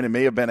 84, Aaron. It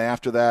may have been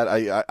after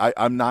that.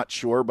 I'm not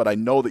sure, but I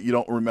know that you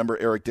don't remember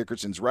Eric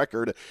Dickerson's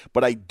record.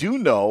 But I do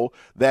know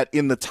that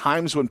in the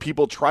times when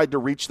people tried to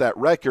reach that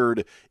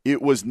record,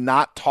 it was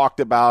not talked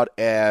about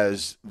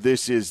as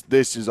this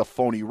is a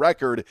phony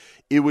record.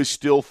 It was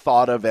still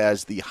thought of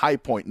as the high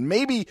point.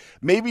 Maybe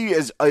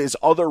as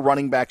other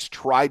running backs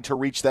tried to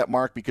reach that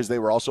mark because they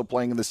were also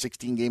playing in the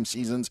 16-game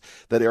seasons,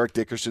 that Eric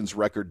Dickerson's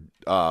record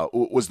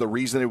was the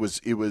reason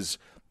it was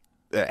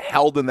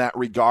held in that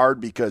regard,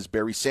 because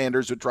Barry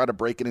Sanders would try to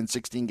break it in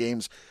 16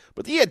 games.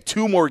 But he had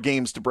 2 more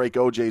games to break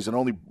OJ's and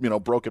only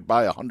broke it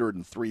by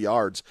 103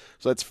 yards.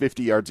 So that's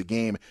 50 yards a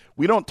game.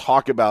 We don't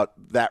talk about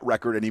that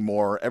record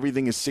anymore.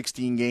 Everything is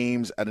 16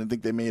 games. I didn't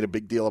think they made a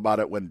big deal about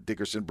it when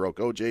Dickerson broke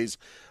OJ's.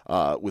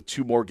 With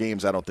 2 more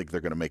games, I don't think they're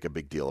going to make a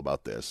big deal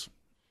about this.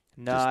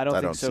 No, I don't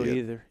think so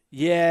either.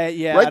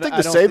 Yeah. Right thing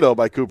to say, though,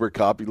 by Cooper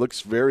Kupp. He looks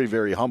very,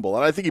 very humble,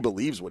 and I think he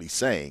believes what he's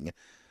saying.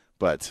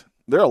 But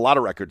there are a lot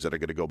of records that are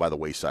going to go by the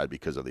wayside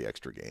because of the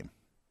extra game.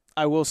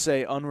 I will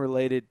say,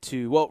 related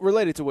to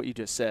what you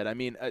just said. I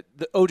mean,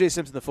 the O.J.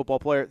 Simpson, the football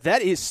player,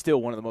 that is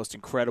still one of the most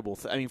incredible.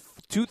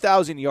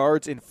 2,000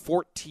 yards in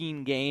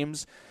 14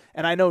 games.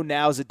 And I know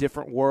now is a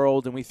different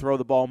world, and we throw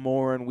the ball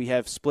more, and we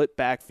have split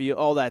backfield,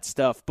 all that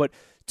stuff. But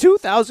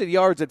 2,000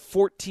 yards in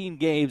 14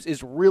 games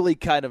is really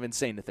kind of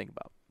insane to think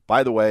about.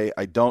 By the way,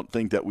 I don't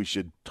think that we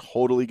should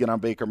totally get on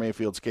Baker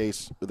Mayfield's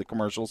case with the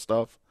commercial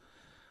stuff.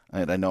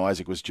 And I know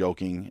Isaac was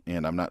joking,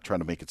 and I'm not trying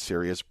to make it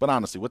serious. But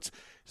honestly, is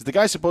the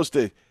guy supposed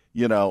to,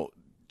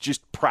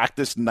 just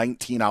practice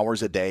 19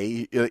 hours a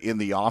day in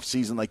the off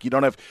season? Like, you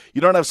don't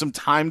have some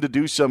time to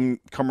do some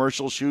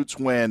commercial shoots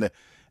when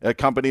a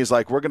company is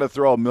like, we're going to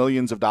throw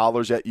millions of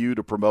dollars at you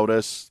to promote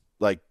us.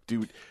 Like,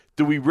 do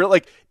we really,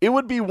 like, it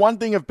would be one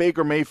thing if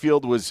Baker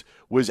Mayfield was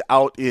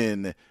out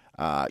in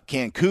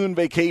Cancun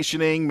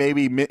vacationing,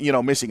 maybe,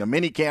 missing a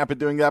mini camp and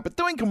doing that, but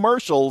doing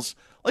commercials,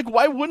 like,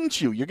 why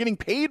wouldn't you? You're getting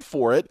paid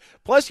for it.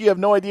 Plus, you have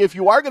no idea if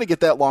you are going to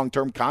get that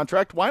long-term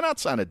contract. Why not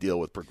sign a deal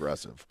with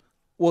Progressive?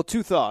 Well,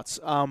 2 thoughts.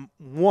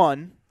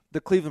 One, the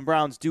Cleveland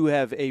Browns do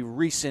have a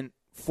recent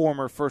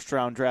former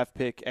first-round draft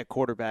pick at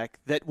quarterback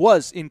that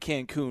was in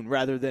Cancun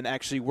rather than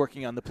actually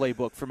working on the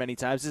playbook for many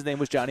times. His name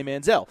was Johnny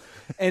Manziel.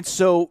 And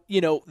so,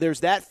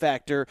 there's that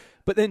factor.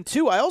 But then,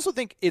 2, I also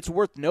think it's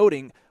worth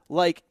noting,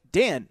 like,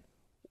 Dan,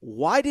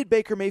 why did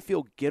Baker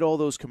Mayfield get all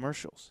those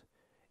commercials?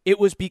 It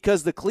was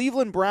because the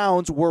Cleveland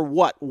Browns were,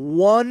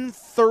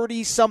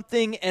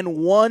 130-something and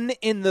 1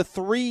 in the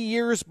 3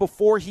 years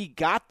before he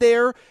got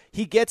there.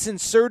 He gets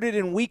inserted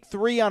in Week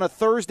 3 on a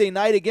Thursday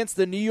night against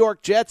the New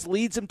York Jets,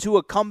 leads him to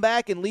a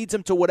comeback and leads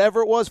him to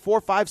whatever it was,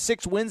 4, 5,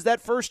 6 wins that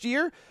first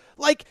year.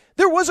 Like,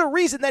 there was a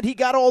reason that he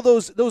got all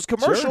those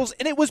commercials, sure.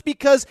 And it was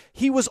because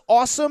he was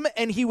awesome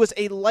and he was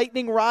a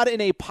lightning rod in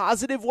a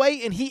positive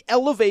way, and he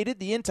elevated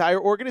the entire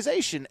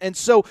organization. And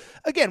so,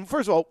 again,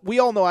 first of all, we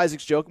all know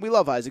Isaac's joke, and we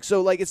love Isaac.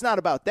 So, like, it's not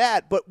about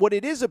that, but what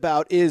it is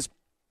about is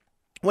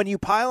when you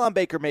pile on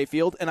Baker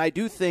Mayfield, and I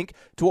do think,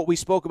 to what we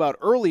spoke about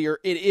earlier,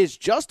 it is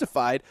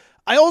justified,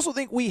 I also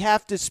think we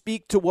have to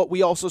speak to what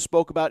we also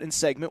spoke about in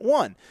segment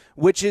 1,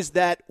 which is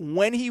that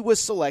when he was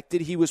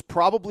selected, he was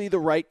probably the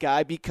right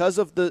guy because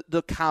of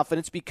the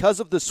confidence,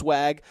 because of the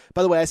swag.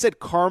 By the way, I said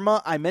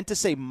karma. I meant to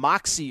say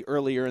moxie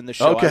earlier in the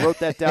show. Okay. I wrote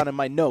that down in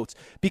my notes.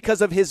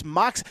 Because of his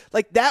moxie.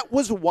 Like, that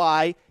was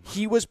why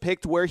he was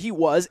picked where he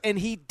was, and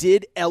he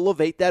did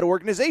elevate that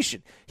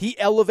organization. He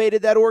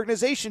elevated that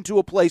organization to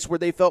a place where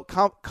they felt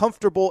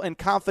comfortable and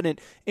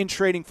confident in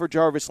trading for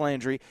Jarvis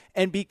Landry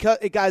and because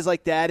guys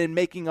like that and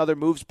making other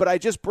moves. But I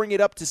just bring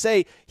it up to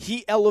say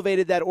he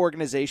elevated that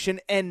organization,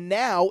 and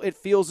now it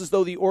feels as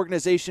though the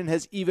organization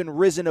has even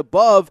risen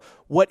above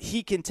what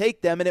he can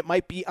take them, and it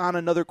might be on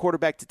another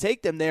quarterback to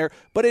take them there.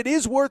 But it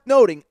is worth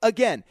noting,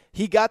 again,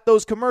 he got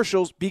those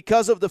commercials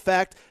because of the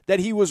fact that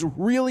he was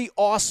really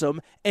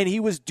awesome and he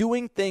was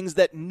doing things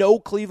that no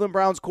Cleveland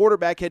Browns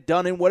quarterback had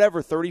done in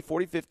 30,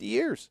 40, 50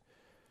 years.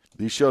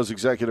 The show's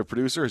executive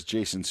producer is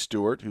Jason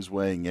Stewart, who's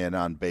weighing in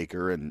on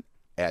Baker and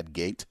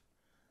Adgate.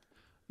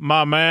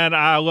 My man,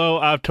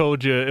 I've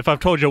told you, if I've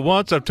told you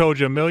once, I've told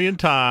you a million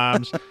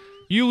times.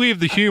 You leave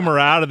the humor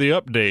out of the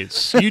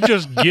updates. You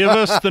just give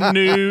us the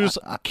news,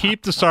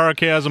 keep the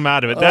sarcasm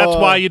out of it. That's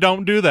why you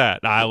don't do that,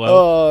 Ilo.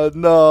 Oh,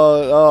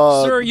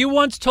 no. Sir, you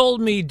once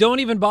told me don't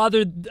even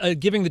bother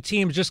giving the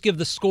teams, just give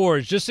the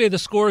scores. Just say the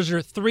scores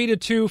are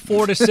 3-2,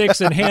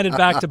 4-6, and hand it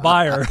back to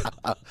Beyer.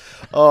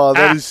 Oh,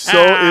 that is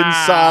so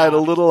inside. A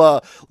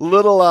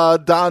little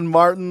Don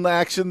Martin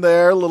action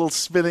there, a little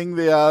spinning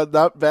the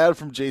not bad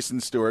from Jason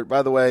Stewart.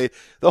 By the way,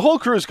 the whole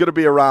crew is going to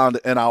be around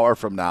an hour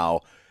from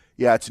now.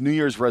 Yeah, it's New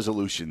Year's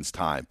resolutions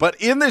time. But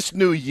in this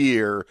new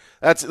year,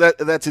 that's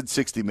in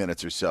 60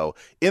 minutes or so.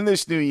 In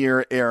this new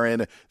year,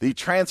 Aaron, the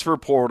transfer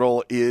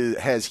portal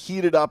has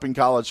heated up in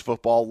college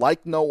football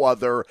like no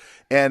other.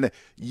 And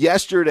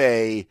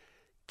yesterday,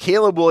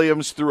 Caleb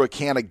Williams threw a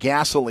can of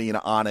gasoline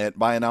on it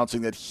by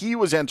announcing that he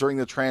was entering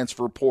the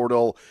transfer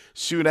portal.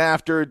 Soon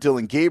after,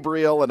 Dylan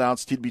Gabriel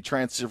announced he'd be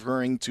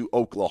transferring to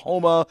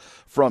Oklahoma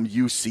from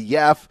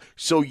UCF.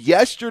 So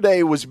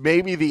yesterday was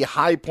maybe the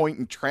high point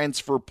in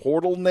transfer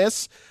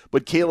portalness,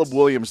 but Caleb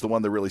Williams, the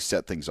one that really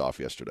set things off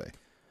yesterday.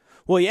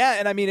 Well, yeah,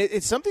 and I mean,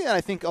 it's something that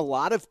I think a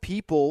lot of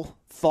people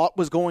thought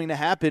was going to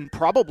happen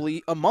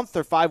probably a month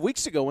or 5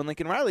 weeks ago when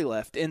Lincoln Riley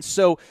left. And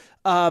so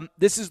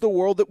this is the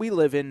world that we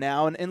live in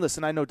now. And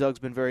listen, I know Doug's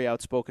been very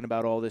outspoken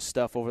about all this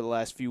stuff over the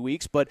last few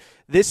weeks, but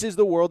this is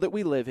the world that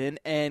we live in,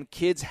 and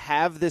kids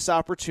have this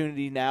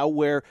opportunity now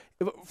where,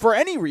 for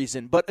any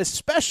reason, but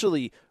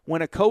especially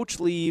when a coach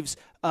leaves,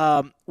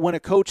 when a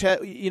coach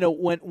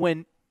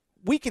when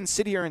we can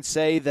sit here and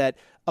say that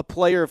a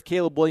player of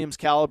Caleb Williams'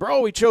 caliber,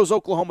 he chose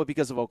Oklahoma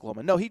because of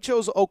Oklahoma. No, he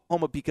chose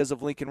Oklahoma because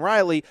of Lincoln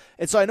Riley.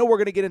 And so I know we're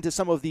going to get into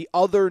some of the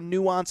other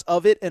nuance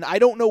of it, and I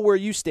don't know where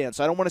you stand,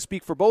 so I don't want to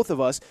speak for both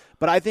of us,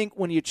 but I think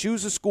when you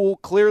choose a school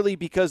clearly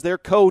because their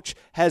coach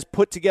has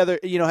put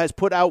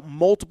out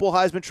multiple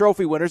Heisman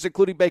Trophy winners,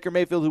 including Baker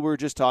Mayfield, who we were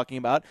just talking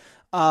about,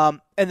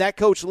 and that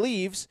coach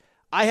leaves,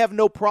 I have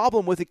no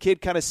problem with a kid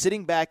kind of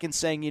sitting back and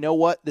saying, you know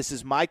what, this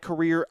is my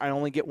career. I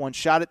only get one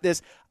shot at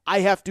this.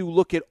 I have to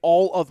look at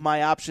all of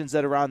my options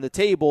that are on the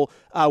table,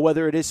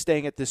 whether it is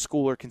staying at this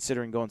school or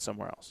considering going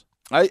somewhere else.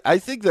 I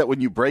think that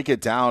when you break it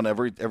down,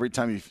 every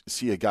time you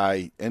see a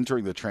guy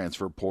entering the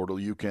transfer portal,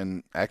 you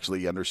can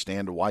actually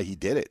understand why he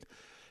did it.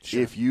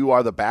 Sure. If you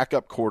are the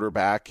backup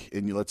quarterback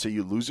and let's say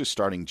you lose a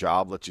starting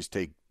job, let's just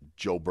take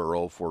Joe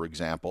Burrow, for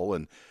example,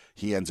 and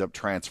he ends up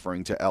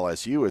transferring to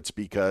LSU, it's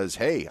because,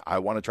 hey, I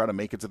want to try to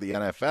make it to the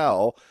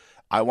NFL.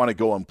 I want to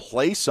go and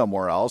play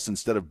somewhere else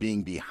instead of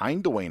being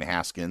behind Dwayne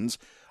Haskins.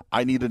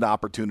 I need an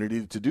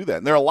opportunity to do that.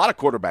 And there are a lot of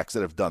quarterbacks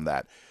that have done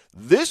that.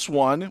 This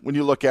one, when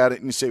you look at it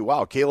and you say,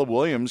 wow, Caleb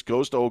Williams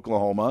goes to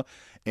Oklahoma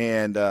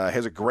and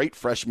has a great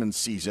freshman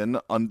season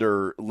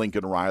under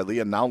Lincoln Riley,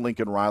 and now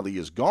Lincoln Riley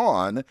is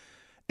gone,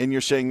 and you're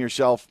saying to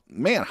yourself,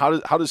 man,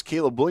 how does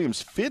Caleb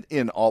Williams fit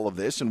in all of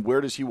this, and where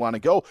does he want to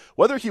go?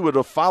 Whether he would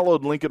have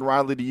followed Lincoln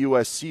Riley to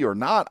USC or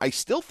not, I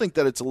still think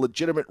that it's a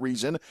legitimate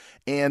reason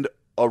and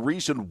a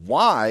reason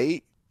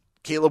why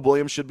Caleb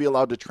Williams should be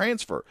allowed to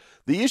transfer.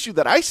 The issue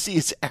that I see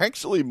is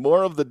actually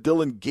more of the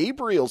Dylan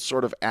Gabriel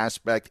sort of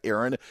aspect,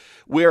 Aaron,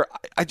 where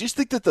I just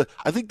think that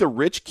I think the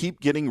rich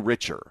keep getting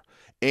richer.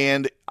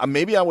 And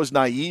maybe I was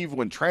naive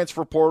when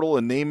transfer portal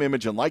and name,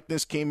 image, and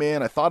likeness came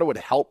in. I thought it would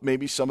help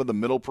maybe some of the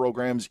middle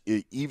programs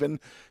even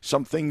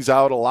some things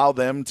out, allow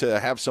them to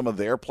have some of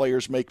their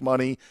players make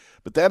money.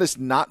 But that has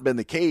not been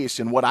the case.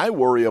 And what I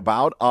worry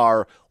about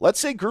are, let's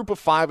say Group of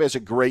Five has a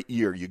great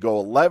year. You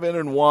go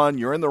 11-1,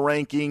 you're in the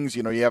rankings,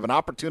 you have an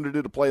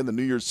opportunity to play in the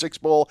New Year's Six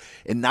Bowl,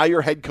 and now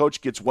your head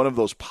coach gets one of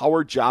those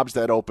power jobs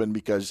that open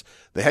because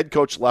the head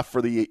coach left for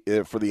the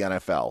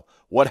NFL.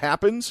 What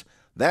happens?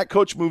 That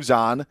coach moves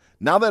on.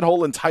 Now that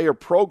whole entire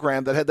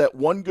program that had that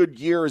one good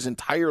year is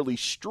entirely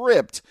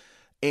stripped.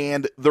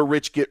 and the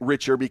rich get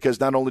richer because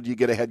not only do you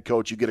get a head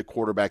coach, you get a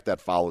quarterback that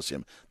follows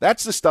him.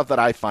 That's the stuff that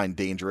I find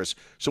dangerous.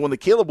 So when the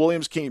Caleb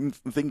Williams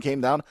thing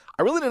came down,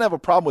 I really didn't have a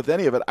problem with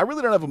any of it. I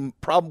really don't have a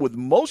problem with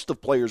most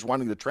of players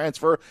wanting to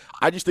transfer.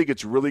 I just think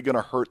it's really going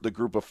to hurt the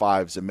group of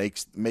fives and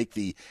make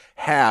the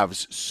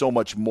haves so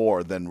much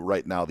more than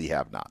right now the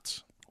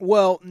have-nots.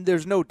 Well,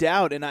 there's no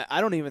doubt, and I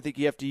don't even think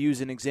you have to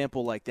use an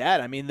example like that.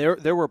 I mean,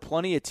 there were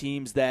plenty of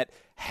teams that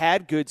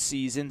had good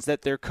seasons,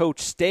 that their coach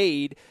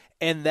stayed,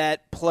 and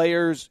that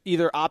players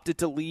either opted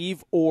to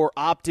leave or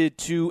opted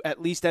to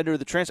at least enter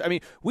the transfer. I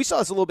mean, we saw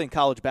this a little bit in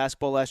college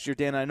basketball last year,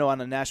 Dan. I know on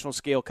a national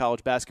scale,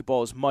 college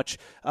basketball is much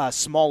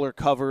smaller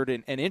covered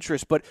and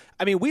interest. But,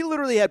 I mean, we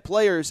literally had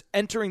players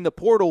entering the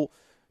portal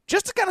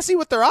just to kind of see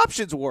what their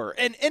options were.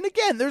 And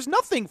again, there's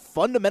nothing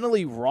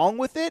fundamentally wrong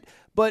with it.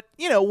 But,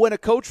 you know, when a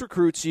coach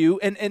recruits you,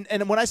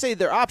 and when I say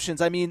their options,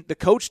 I mean the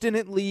coach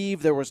didn't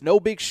leave. There was no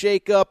big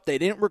shakeup. They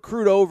didn't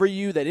recruit over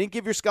you. They didn't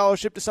give your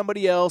scholarship to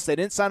somebody else. They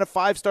didn't sign a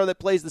 5-star that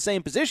plays the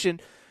same position.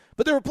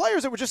 But there were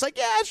players that were just like,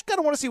 yeah, I just kind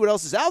of want to see what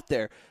else is out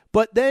there.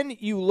 But then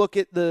you look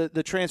at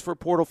the transfer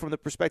portal from the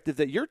perspective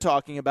that you're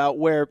talking about,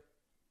 where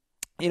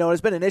you know,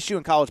 it's been an issue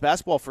in college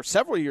basketball for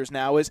several years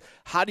now, is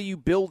how do you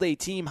build a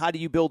team? How do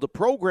you build a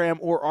program?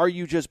 Or are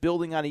you just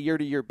building on a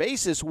year-to-year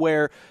basis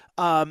where,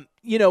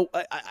 you know,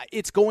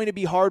 it's going to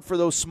be hard for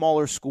those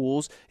smaller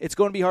schools. It's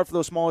going to be hard for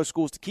those smaller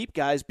schools to keep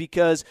guys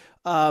because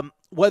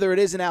whether it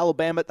is in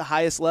Alabama at the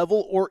highest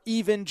level or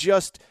even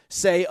just,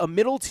 say, a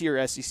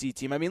middle-tier SEC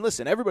team. I mean,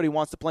 listen, everybody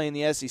wants to play in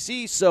the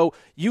SEC, so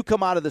you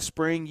come out of the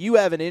spring, you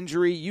have an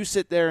injury, you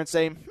sit there and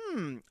say,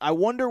 I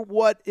wonder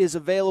what is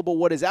available,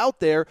 what is out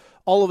there.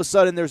 All of a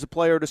sudden, there's a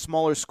player at a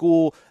smaller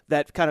school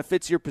that kind of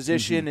fits your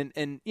position.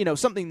 And you know,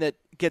 something that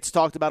gets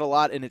talked about a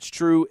lot, and it's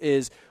true,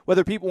 is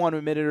whether people want to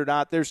admit it or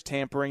not, there's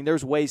tampering.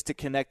 There's ways to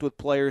connect with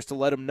players to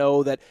let them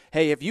know that,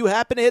 hey, if you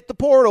happen to hit the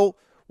portal,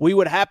 we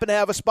would happen to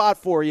have a spot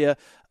for you.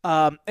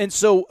 And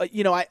so,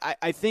 you know,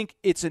 I think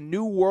it's a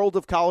new world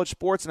of college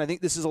sports, and I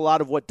think this is a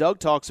lot of what Doug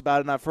talks about,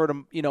 and I've heard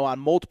him, you know, on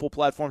multiple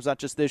platforms, not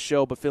just this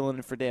show, but filling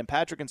in for Dan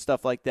Patrick and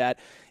stuff like that,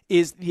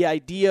 is the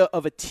idea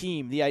of a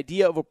team, the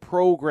idea of a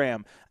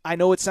program. I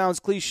know it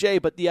sounds cliche,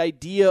 but the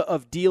idea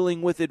of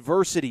dealing with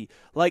adversity,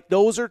 like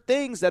those are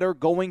things that are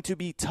going to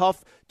be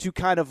tough to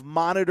kind of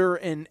monitor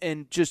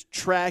and just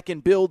track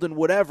and build and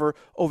whatever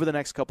over the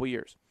next couple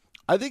years.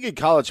 I think in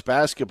college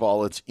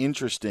basketball, it's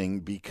interesting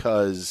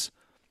because,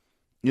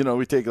 you know,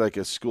 we take like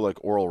a school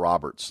like Oral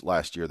Roberts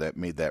last year that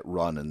made that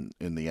run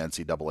in the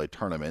NCAA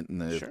tournament, and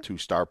they have 2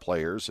 star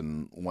players,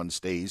 and one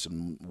stays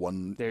and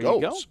one there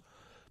goes. You go.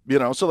 You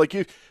know, so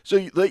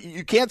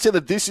you can't say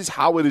that this is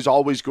how it is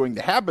always going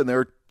to happen. There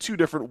are 2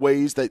 different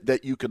ways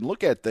that you can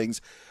look at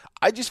things.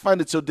 I just find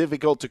it so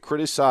difficult to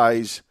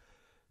criticize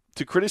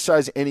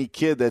any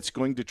kid that's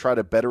going to try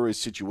to better his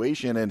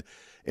situation. And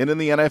in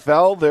the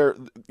NFL, there,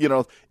 you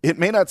know, it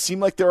may not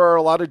seem like there are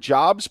a lot of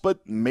jobs,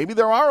 but maybe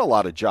there are a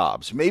lot of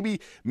jobs. Maybe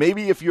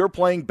if you're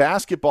playing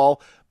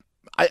basketball,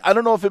 I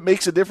don't know if it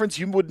makes a difference.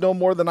 You would know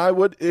more than I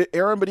would,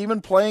 Aaron, but even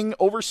playing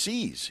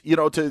overseas,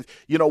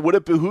 would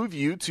it behoove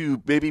you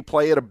to maybe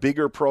play at a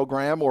bigger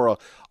program or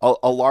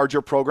a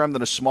larger program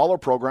than a smaller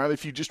program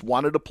if you just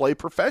wanted to play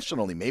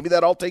professionally? Maybe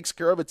that all takes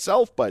care of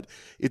itself, but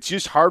it's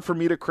just hard for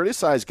me to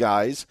criticize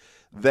guys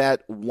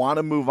that want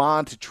to move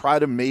on to try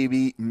to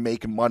maybe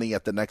make money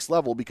at the next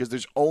level, because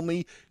there's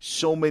only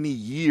so many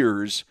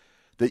years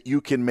that you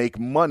can make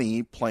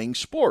money playing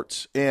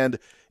sports. And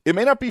it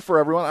may not be for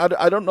everyone.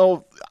 I don't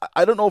know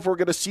if we're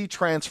going to see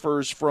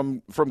transfers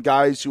from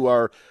guys who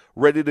are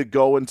ready to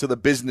go into the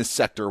business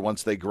sector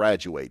once they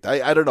graduate.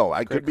 I don't know.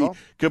 I could be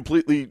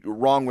completely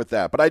wrong with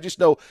that. But I just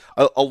know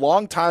a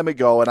long time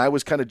ago, and I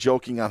was kind of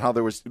joking on how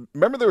there was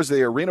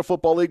the Arena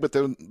Football League, but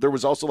then there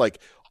was also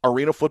like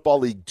Arena Football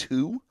League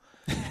 2.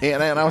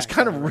 And I was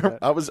kind of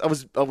I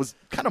was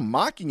kind of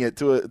mocking it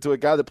to a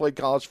guy that played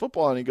college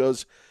football, and he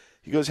goes,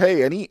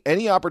 hey,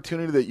 any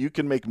opportunity that you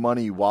can make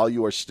money while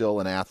you are still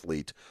an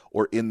athlete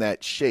or in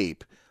that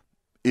shape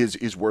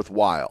is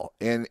worthwhile.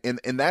 And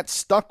that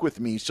stuck with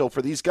me. So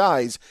for these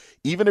guys,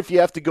 even if you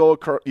have to go,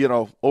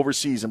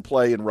 overseas and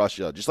play in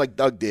Russia, just like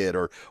Doug did,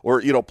 or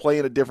play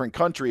in a different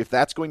country, if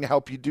that's going to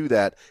help you do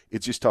that,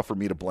 it's just tough for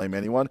me to blame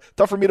anyone.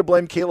 Tough for me to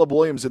blame Caleb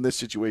Williams in this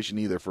situation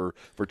either for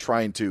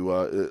trying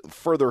to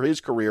further his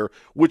career,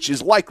 which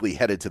is likely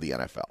headed to the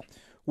NFL.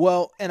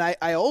 Well, and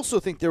I also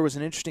think there was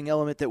an interesting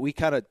element that we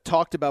kind of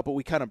talked about, but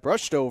we kind of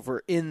brushed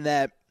over, in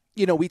that,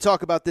 we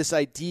talk about this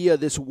idea,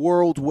 this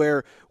world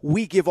where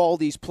we give all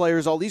these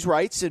players all these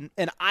rights, and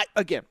I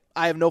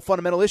have no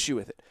fundamental issue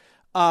with it.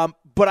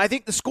 But I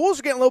think the schools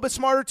are getting a little bit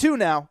smarter too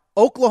now.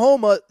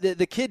 Oklahoma,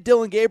 the kid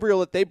Dylan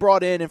Gabriel that they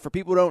brought in, and for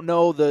people who don't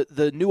know,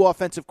 the new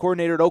offensive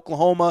coordinator at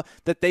Oklahoma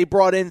that they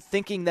brought in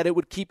thinking that it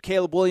would keep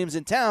Caleb Williams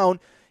in town,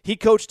 he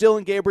coached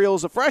Dylan Gabriel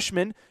as a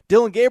freshman.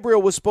 Dylan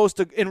Gabriel was supposed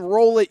to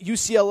enroll at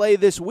UCLA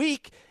this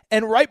week,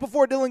 and right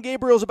before Dylan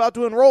Gabriel is about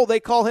to enroll, they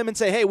call him and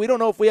say, hey, we don't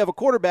know if we have a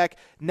quarterback.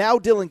 Now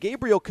Dylan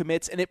Gabriel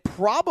commits, and it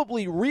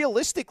probably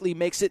realistically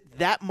makes it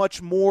that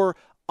much more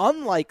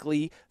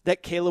unlikely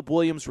that Caleb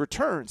Williams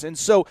returns. And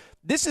so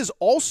this is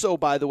also,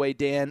 by the way,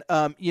 Dan,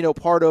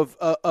 part of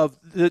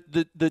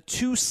the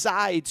two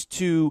sides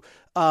to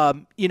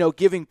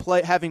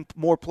having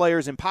more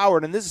players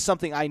empowered. And this is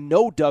something I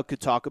know Doug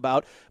could talk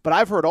about, but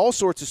I've heard all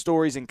sorts of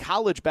stories in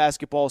college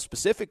basketball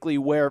specifically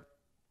where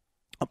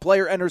a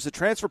player enters the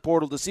transfer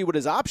portal to see what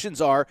his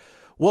options are.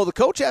 Well, the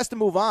coach has to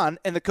move on,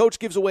 and the coach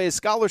gives away his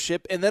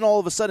scholarship, and then all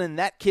of a sudden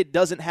that kid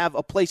doesn't have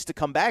a place to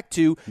come back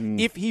to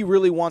if he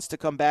really wants to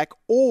come back,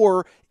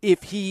 or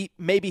if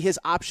maybe his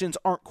options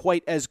aren't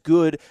quite as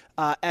good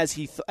as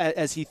he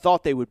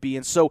thought they would be.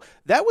 And so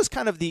that was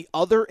kind of the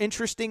other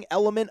interesting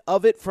element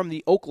of it from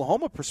the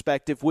Oklahoma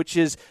perspective, which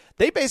is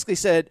they basically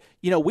said,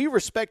 we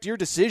respect your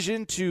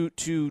decision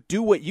to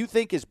do what you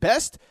think is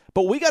best,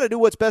 but we got to do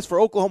what's best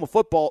for Oklahoma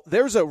football.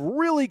 There's a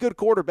really good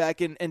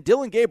quarterback, and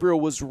Dylan Gabriel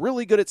was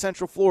really good at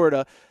Central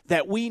Florida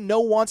that we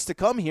know wants to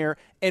come here,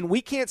 and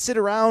we can't sit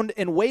around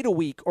and wait a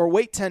week or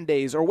wait 10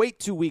 days or wait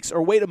 2 weeks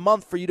or wait a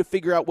month for you to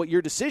figure out what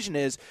your decision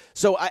is.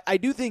 So I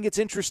do think it's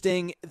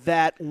interesting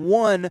that,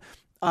 one,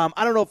 I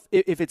don't know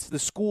if it's the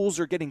schools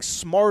are getting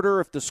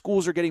smarter, if the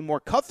schools are getting more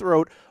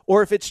cutthroat,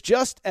 or if it's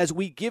just as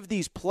we give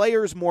these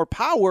players more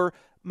power.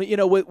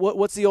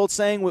 What's the old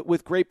saying?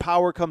 With great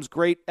power comes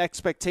great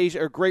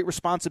expectation or great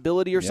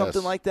responsibility or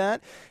something like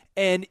that.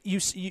 And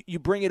you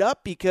bring it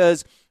up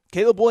because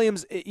Caleb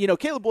Williams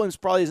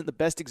probably isn't the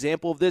best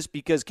example of this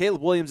because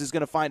Caleb Williams is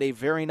going to find a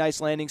very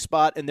nice landing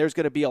spot, and there's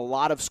going to be a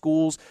lot of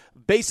schools.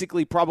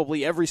 Basically,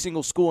 probably every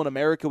single school in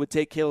America would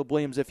take Caleb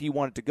Williams if he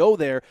wanted to go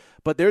there.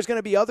 But there's going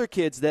to be other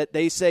kids that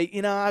they say,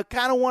 I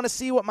kind of want to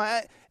see what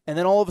and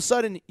then all of a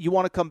sudden you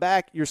want to come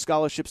back, your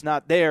scholarship's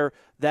not there.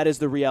 That is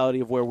the reality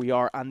of where we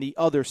are on the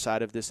other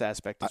side of this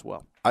aspect as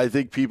well. I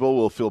think people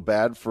will feel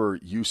bad for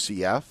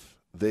UCF.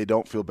 They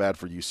don't feel bad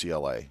for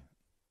UCLA.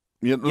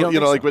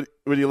 Like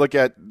when you look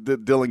at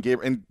Dylan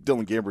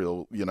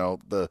Gabriel,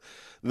 the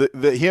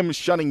him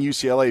shunning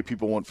UCLA,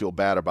 people won't feel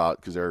bad about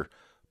because they're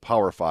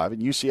Power 5,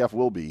 and UCF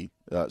will be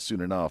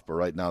soon enough, but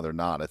right now they're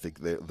not. I think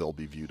they'll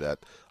be viewed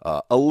at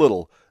a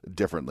little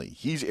differently.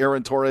 He's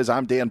Aaron Torres.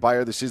 I'm Dan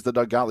Beyer. This is the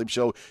Doug Gottlieb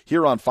Show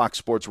here on Fox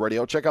Sports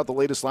Radio. Check out the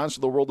latest lines for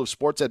the world of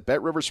sports at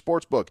BetRivers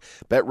Sportsbook.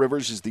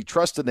 BetRivers is the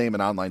trusted name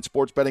in online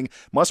sports betting.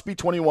 Must be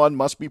 21,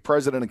 must be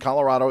present in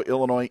Colorado,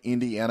 Illinois,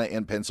 Indiana,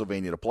 and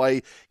Pennsylvania to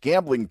play.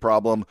 Gambling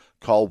problem?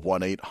 Call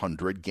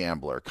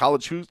 1-800-GAMBLER.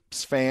 College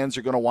hoops fans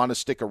are going to want to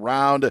stick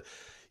around.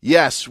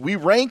 Yes, we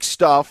rank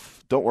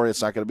stuff. Don't worry,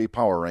 it's not going to be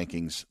power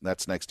rankings.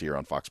 That's next here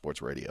on Fox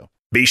Sports Radio.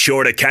 Be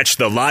sure to catch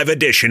the live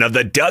edition of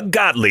the Doug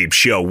Gottlieb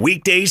Show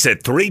weekdays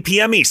at 3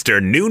 p.m.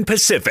 Eastern, noon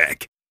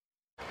Pacific.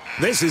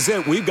 This is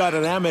it. We've got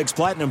an Amex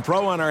Platinum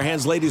Pro on our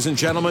hands, ladies and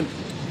gentlemen.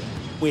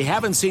 We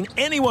haven't seen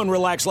anyone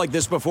relax like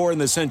this before in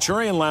the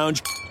Centurion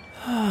Lounge.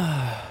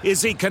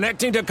 Is he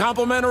connecting to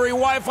complimentary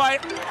Wi-Fi?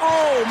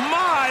 Oh,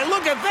 my.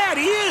 Look at that.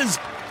 He is.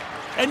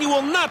 And you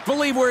will not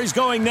believe where he's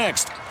going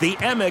next. The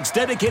Amex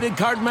dedicated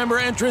card member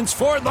entrance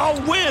for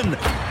the win.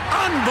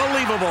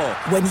 Unbelievable.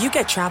 When you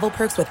get travel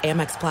perks with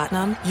Amex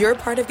Platinum, you're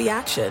part of the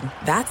action.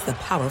 That's the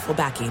powerful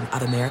backing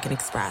of American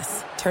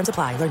Express. Terms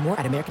apply. Learn more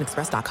at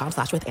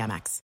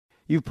americanexpress.com/withAmex.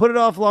 You've put it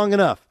off long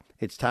enough.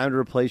 It's time to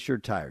replace your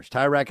tires.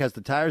 Tire Rack has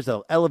the tires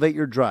that'll elevate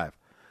your drive.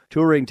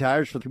 Touring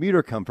tires for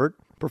commuter comfort,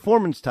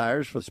 performance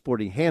tires for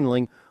sporty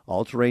handling,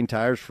 all-terrain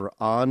tires for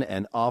on-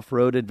 and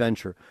off-road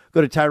adventure.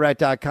 Go to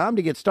TireRack.com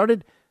to get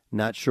started.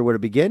 Not sure where to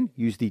begin?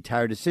 Use the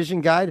Tire Decision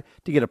Guide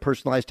to get a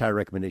personalized tire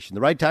recommendation.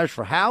 The right tires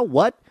for how,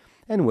 what,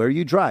 and where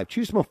you drive.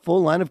 Choose from a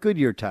full line of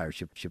Goodyear tires.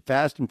 Ship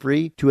fast and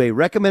free to a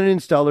recommended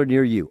installer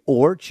near you.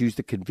 Or choose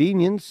the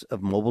convenience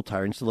of mobile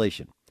tire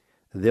installation.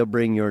 They'll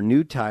bring your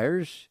new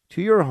tires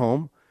to your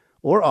home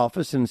or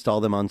office and install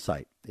them on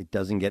site. It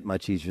doesn't get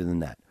much easier than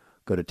that.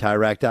 Go to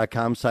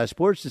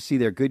TireRack.com/sports to see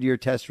their Goodyear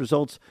test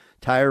results,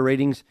 tire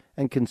ratings,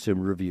 and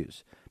consumer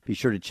reviews. Be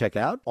sure to check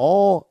out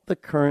all the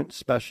current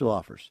special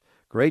offers.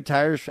 Great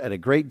tires at a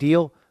great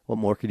deal. What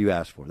more could you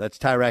ask for? That's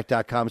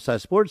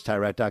TireRack.com/sports,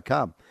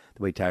 TireRack.com,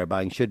 the way tire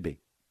buying should be.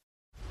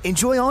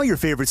 Enjoy all your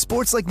favorite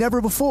sports like never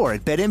before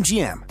at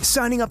BetMGM.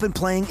 Signing up and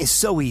playing is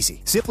so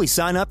easy. Simply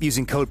sign up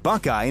using code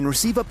Buckeye and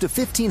receive up to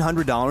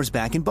 $1,500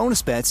 back in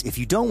bonus bets if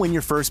you don't win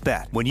your first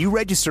bet. When you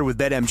register with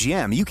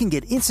BetMGM, you can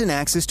get instant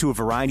access to a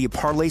variety of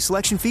parlay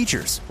selection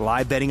features,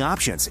 live betting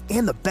options,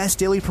 and the best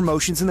daily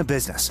promotions in the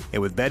business.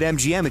 And with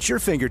BetMGM at your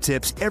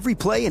fingertips, every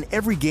play and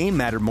every game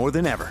matter more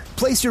than ever.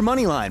 Place your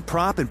moneyline,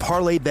 prop, and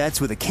parlay bets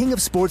with the king of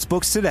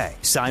sportsbooks today.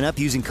 Sign up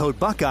using code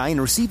Buckeye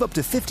and receive up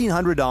to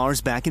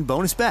 $1,500 back in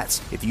bonus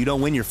bets if you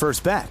don't win your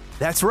first bet.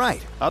 That's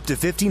right, up to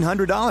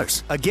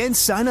 $1,500. Again,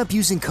 sign up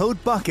using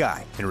code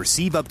Buckeye and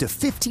receive up to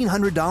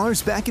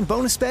 $1,500 back in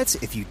bonus bets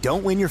if you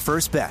don't win your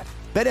first bet.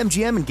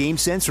 BetMGM and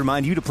GameSense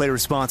remind you to play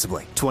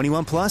responsibly.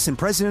 21 plus and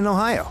present in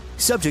Ohio.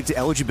 Subject to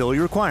eligibility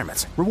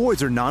requirements.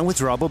 Rewards are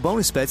non-withdrawable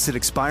bonus bets that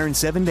expire in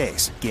 7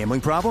 days. Gambling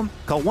problem?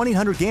 Call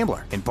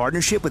 1-800-GAMBLER in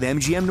partnership with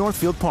MGM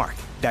Northfield Park.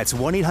 That's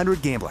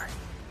 1-800-GAMBLER.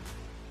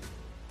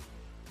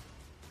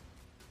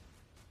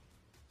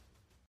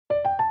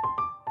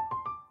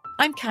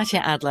 I'm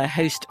Katya Adler,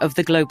 host of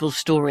The Global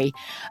Story.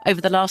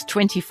 Over the last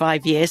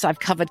 25 years,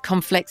 I've covered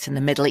conflicts in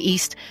the Middle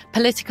East,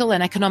 political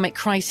and economic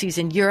crises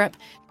in Europe,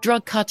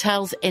 drug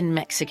cartels in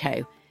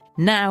Mexico.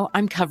 Now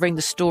I'm covering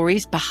the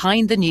stories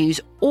behind the news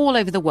all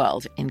over the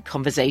world in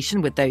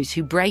conversation with those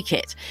who break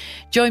it.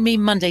 Join me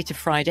Monday to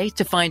Friday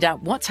to find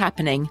out what's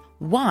happening,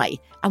 why,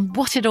 and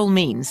what it all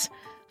means.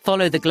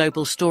 Follow The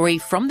Global Story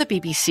from the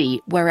BBC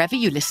wherever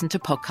you listen to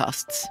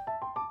podcasts.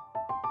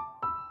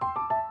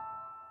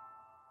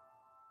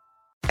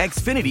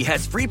 Xfinity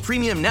has free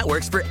premium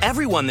networks for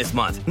everyone this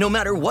month, no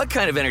matter what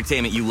kind of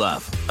entertainment you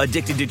love.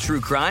 Addicted to true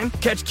crime?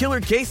 Catch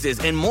killer cases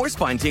and more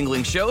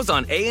spine-tingling shows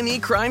on A&E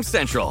Crime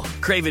Central.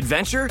 Crave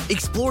adventure?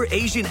 Explore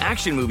Asian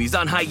action movies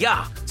on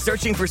Hi-Ya.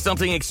 Searching for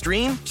something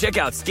extreme? Check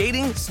out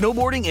skating,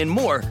 snowboarding, and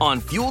more on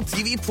Fuel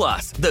TV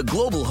Plus, the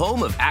global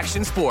home of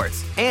action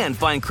sports. And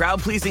find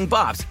crowd-pleasing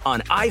bops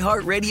on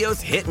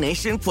iHeartRadio's Hit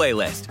Nation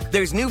playlist.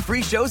 There's new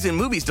free shows and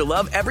movies to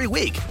love every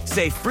week.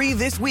 Say free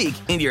this week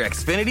in your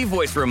Xfinity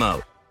voice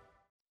remote.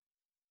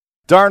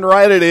 Darn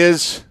right it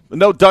is.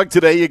 No Doug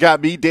today. You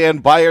got me, Dan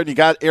Beyer, and you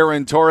got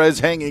Aaron Torres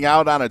hanging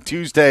out on a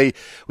Tuesday.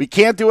 We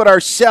can't do it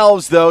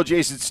ourselves, though.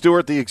 Jason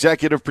Stewart, the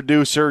executive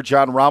producer,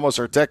 John Ramos,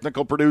 our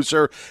technical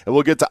producer, and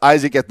we'll get to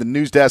Isaac at the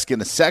news desk in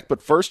a sec.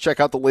 But first, check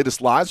out the latest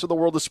lines for the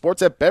world of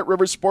sports at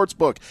BetRivers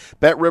Sportsbook.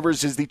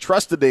 BetRivers is the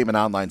trusted name in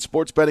online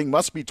sports betting.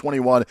 Must be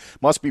 21,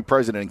 must be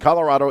present in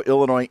Colorado,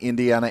 Illinois,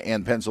 Indiana,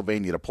 and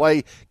Pennsylvania to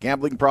play.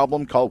 Gambling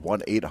problem? Call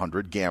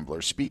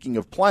 1-800-GAMBLER. Speaking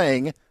of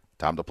playing,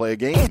 time to play a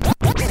game.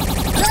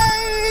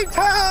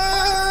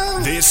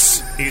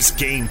 This is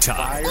Game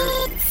Time.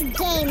 It's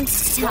game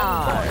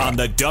time. On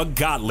the Doug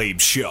Gottlieb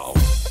Show.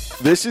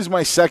 This is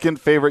my second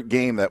favorite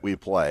game that we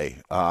play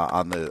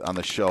on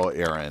the show,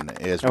 Aaron,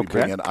 as we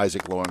bring in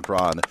Isaac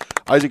Lowenkron.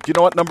 Isaac, do you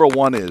know what number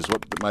one is?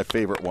 What my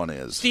favorite one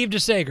is? Steve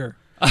DeSager.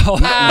 Oh.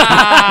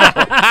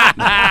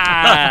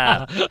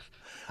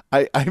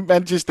 I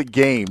meant just the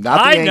game,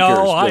 not the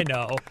anchors. I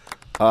know.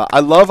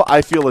 I love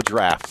I Feel a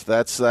Draft.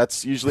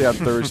 That's usually on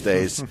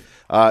Thursdays.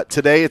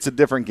 Today it's a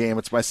different game.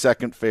 It's my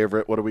second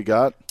favorite. What do we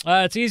got?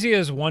 It's easy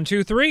as 1,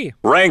 2, 3.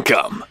 Rank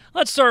 'em.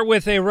 Let's start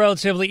with a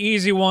relatively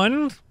easy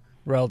one.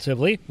 Rank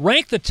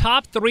the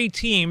top 3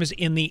 teams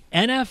in the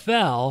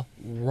NFL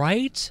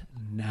right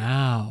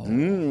now.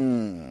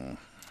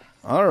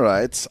 All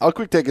right. I'll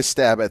quick take a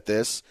stab at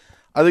this.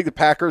 I think the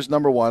Packers,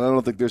 number 1. I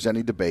don't think there's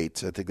any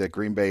debate. I think that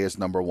Green Bay is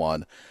number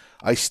 1.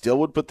 I still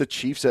would put the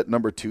Chiefs at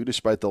number 2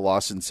 despite the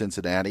loss in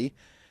Cincinnati.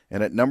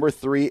 And at number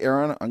 3,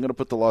 Aaron, I'm going to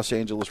put the Los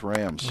Angeles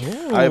Rams.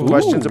 Ooh. I have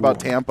questions about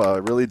Tampa. I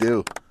really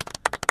do.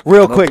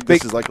 Real quick.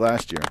 This is like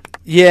last year.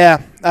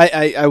 Yeah,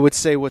 I would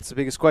say what's the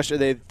biggest question?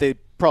 They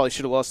probably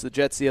should have lost to the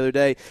Jets the other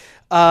day.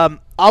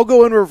 I'll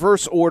go in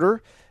reverse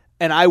order,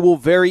 and I will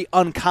very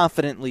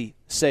unconfidently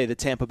say the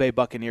Tampa Bay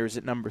Buccaneers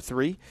at number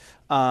 3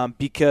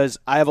 because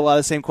I have a lot of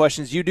the same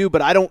questions you do,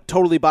 but I don't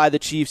totally buy the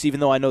Chiefs, even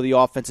though I know the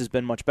offense has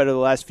been much better the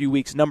last few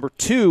weeks. Number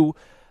 2,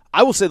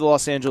 I will say the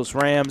Los Angeles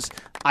Rams.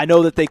 I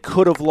know that they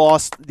could have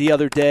lost the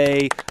other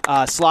day,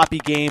 sloppy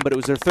game, but it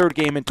was their third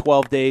game in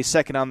 12 days,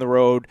 second on the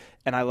road,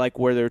 and I like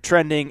where they're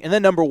trending. And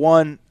then number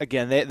 1,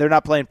 again, they're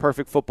not playing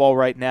perfect football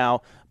right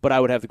now, but I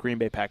would have the Green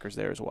Bay Packers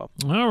there as well.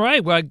 All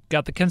right, well, I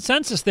got the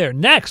consensus there.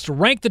 Next,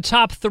 rank the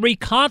top 3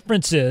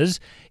 conferences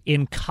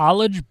in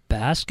college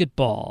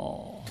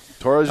basketball.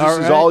 Torres, this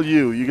is all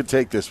you. You can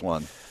take this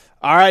one.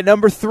 All right,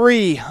 number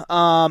 3,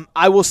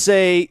 I will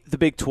say the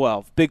Big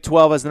 12. Big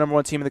 12 has the number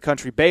 1 team in the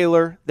country,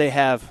 Baylor. They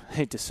have, I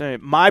hate to say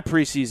it, my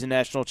preseason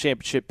national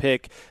championship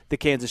pick, the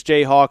Kansas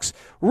Jayhawks.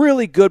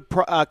 Really good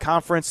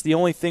conference. The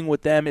only thing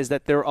with them is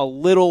that they're a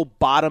little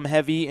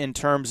bottom-heavy in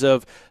terms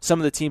of some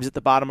of the teams at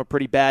the bottom are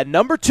pretty bad.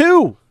 Number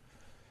 2,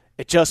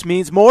 it just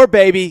means more,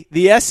 baby,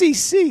 the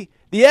SEC.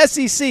 The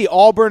SEC,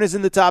 Auburn is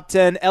in the top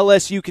 10.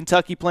 LSU,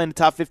 Kentucky playing the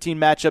top 15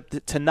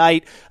 matchup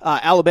tonight.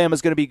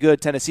 Alabama's going to be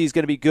good. Tennessee's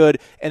going to be good.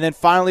 And then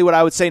finally, what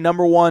I would say,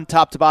 number 1,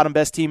 top to bottom,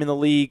 best team in the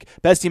league,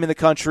 best team in the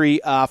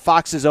country.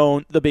 Fox's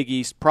own, the Big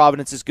East.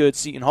 Providence is good.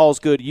 Seton Hall's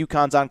good.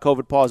 UConn's on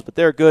COVID pause, but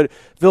they're good.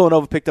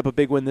 Villanova picked up a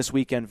big win this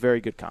weekend. Very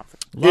good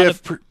conference.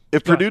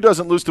 If Purdue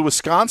doesn't lose to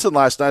Wisconsin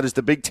last night, is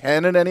the Big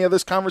Ten in any of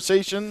this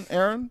conversation,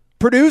 Aaron?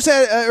 Purdue's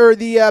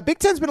the Big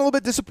Ten's been a little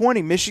bit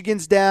disappointing.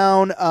 Michigan's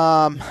down.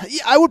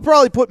 I would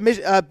probably put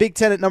Big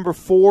Ten at number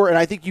 4, and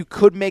I think you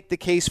could make the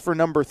case for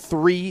number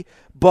 3,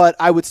 but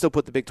I would still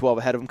put the Big 12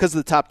 ahead of them because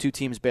of the top 2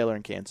 teams, Baylor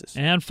and Kansas.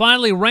 And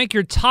finally, rank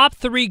your top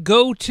 3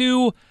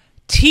 go-to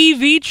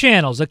TV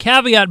channels. A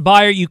caveat,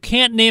 Beyer, you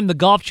can't name the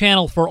golf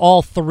channel for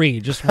all 3,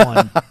 just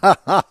one.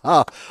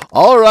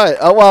 All right.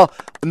 Well,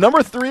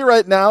 number 3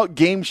 right now,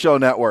 Game Show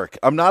Network.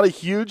 I'm not a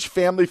huge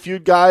Family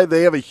Feud guy.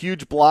 They have a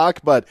huge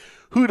block, but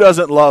who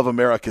doesn't love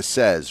America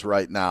Says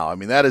right now? I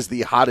mean, that is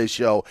the hottest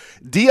show.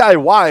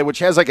 DIY, which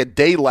has like a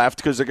day left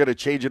because they're going to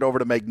change it over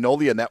to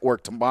Magnolia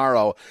Network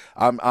tomorrow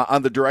on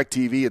the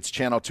DirecTV. It's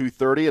channel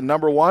 230. And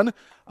number 1,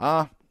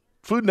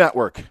 Food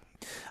Network.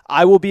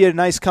 I will be a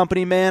nice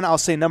company man. I'll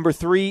say number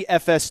 3,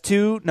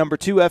 FS2. Number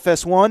 2,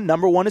 FS1.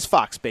 Number 1 is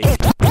Fox, baby.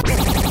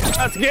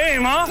 That's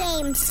game, huh?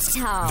 Game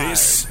time.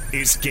 This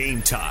is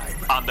Game Time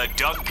on the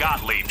Doug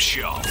Gottlieb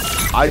Show.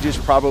 I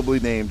just probably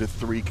named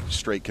 3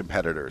 straight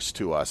competitors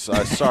to us.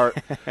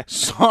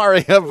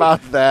 Sorry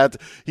about that.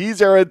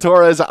 He's Aaron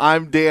Torres.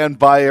 I'm Dan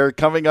Beyer.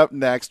 Coming up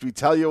next, we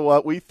tell you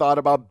what we thought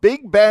about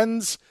Big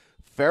Ben's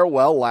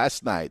farewell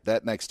last night.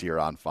 That next here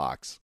on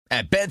Fox.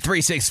 At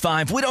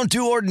Bet365, we don't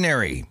do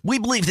ordinary. We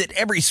believe that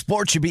every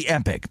sport should be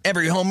epic.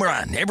 Every home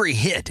run, every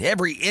hit,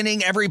 every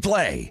inning, every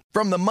play.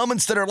 From the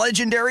moments that are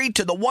legendary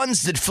to the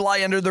ones that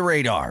fly under the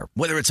radar.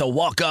 Whether it's a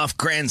walk-off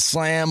grand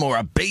slam or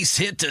a base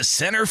hit to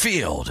center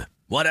field.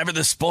 Whatever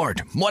the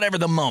sport, whatever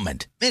the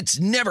moment. It's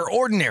never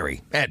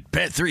ordinary at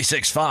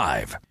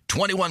Bet365.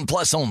 21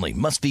 plus only.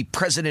 Must be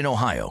present in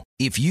Ohio.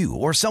 If you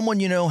or someone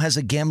you know has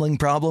a gambling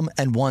problem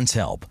and wants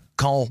help,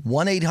 call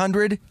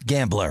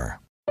 1-800-GAMBLER.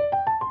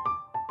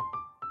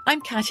 I'm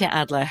Katya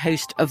Adler,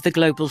 host of The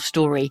Global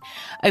Story.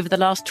 Over the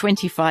last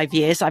 25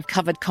 years, I've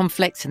covered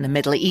conflicts in the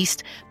Middle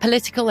East,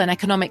 political and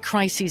economic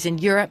crises in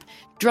Europe,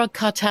 drug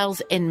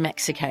cartels in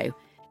Mexico.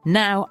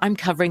 Now I'm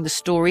covering the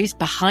stories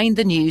behind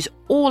the news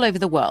all over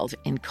the world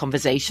in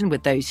conversation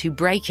with those who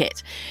break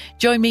it.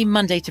 Join me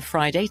Monday to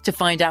Friday to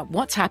find out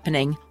what's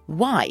happening,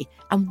 why,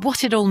 and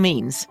what it all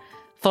means.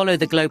 Follow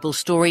The Global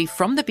Story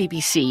from the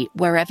BBC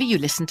wherever you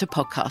listen to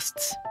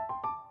podcasts.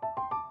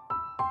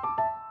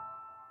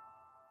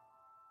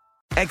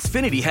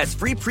 Xfinity has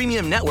free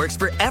premium networks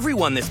for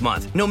everyone this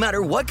month, no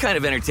matter what kind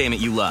of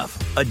entertainment you love.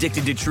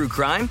 Addicted to true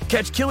crime?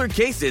 Catch killer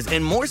cases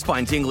and more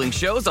spine-tingling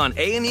shows on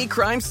A&E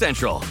Crime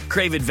Central.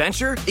 Crave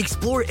adventure?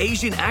 Explore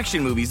Asian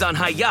action movies on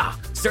Hi-Ya.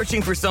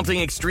 Searching for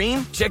something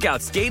extreme? Check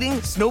out skating,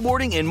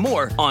 snowboarding, and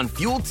more on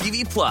Fuel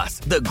TV Plus,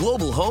 the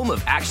global home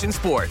of action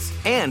sports.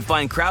 And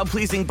find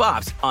crowd-pleasing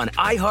bops on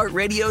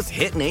iHeartRadio's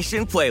Hit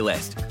Nation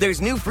playlist. There's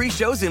new free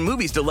shows and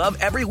movies to love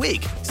every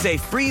week. Say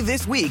free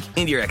this week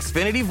in your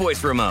Xfinity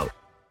voice remote.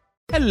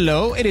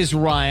 Hello, it is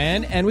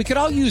Ryan, and we could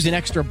all use an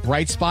extra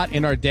bright spot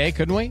in our day,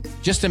 couldn't we?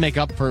 Just to make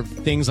up for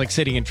things like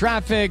sitting in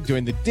traffic,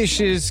 doing the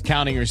dishes,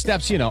 counting your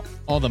steps, you know,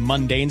 all the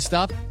mundane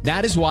stuff.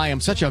 That is why I'm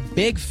such a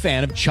big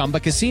fan of Chumba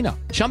Casino.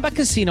 Chumba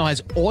Casino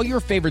has all your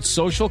favorite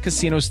social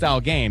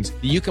casino-style games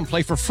that you can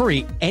play for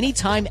free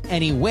anytime,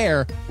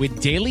 anywhere with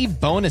daily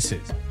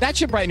bonuses. That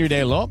should brighten your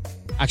day a little.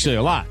 Actually,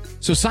 a lot.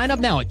 So sign up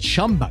now at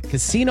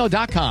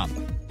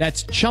ChumbaCasino.com.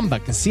 That's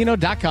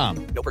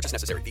ChumbaCasino.com. No purchase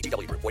necessary.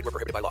 VGW Group. Void where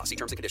prohibited by law. See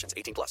terms and conditions.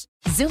 18 plus.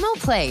 Xumo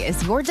Play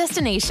is your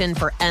destination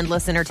for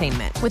endless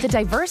entertainment. With a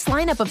diverse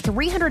lineup of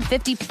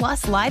 350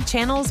 plus live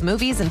channels,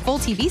 movies, and full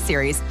TV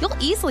series, you'll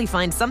easily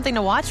find something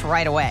to watch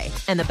right away.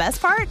 And the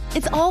best part?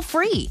 It's all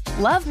free.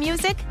 Love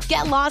music?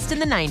 Get lost in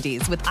the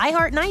 90s with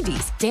iHeart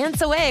 90s.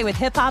 Dance away with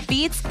hip-hop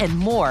beats and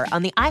more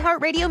on the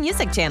iHeartRadio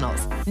music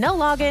channels. No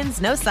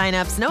logins, no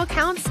signups, no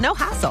accounts, no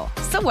hassle.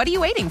 So what are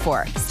you waiting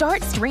for?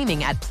 Start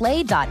streaming at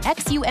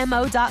play.xumo.com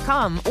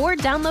or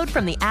download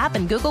from the app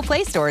and Google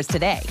Play stores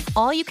today.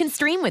 All you can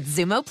stream with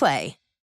Xumo Play.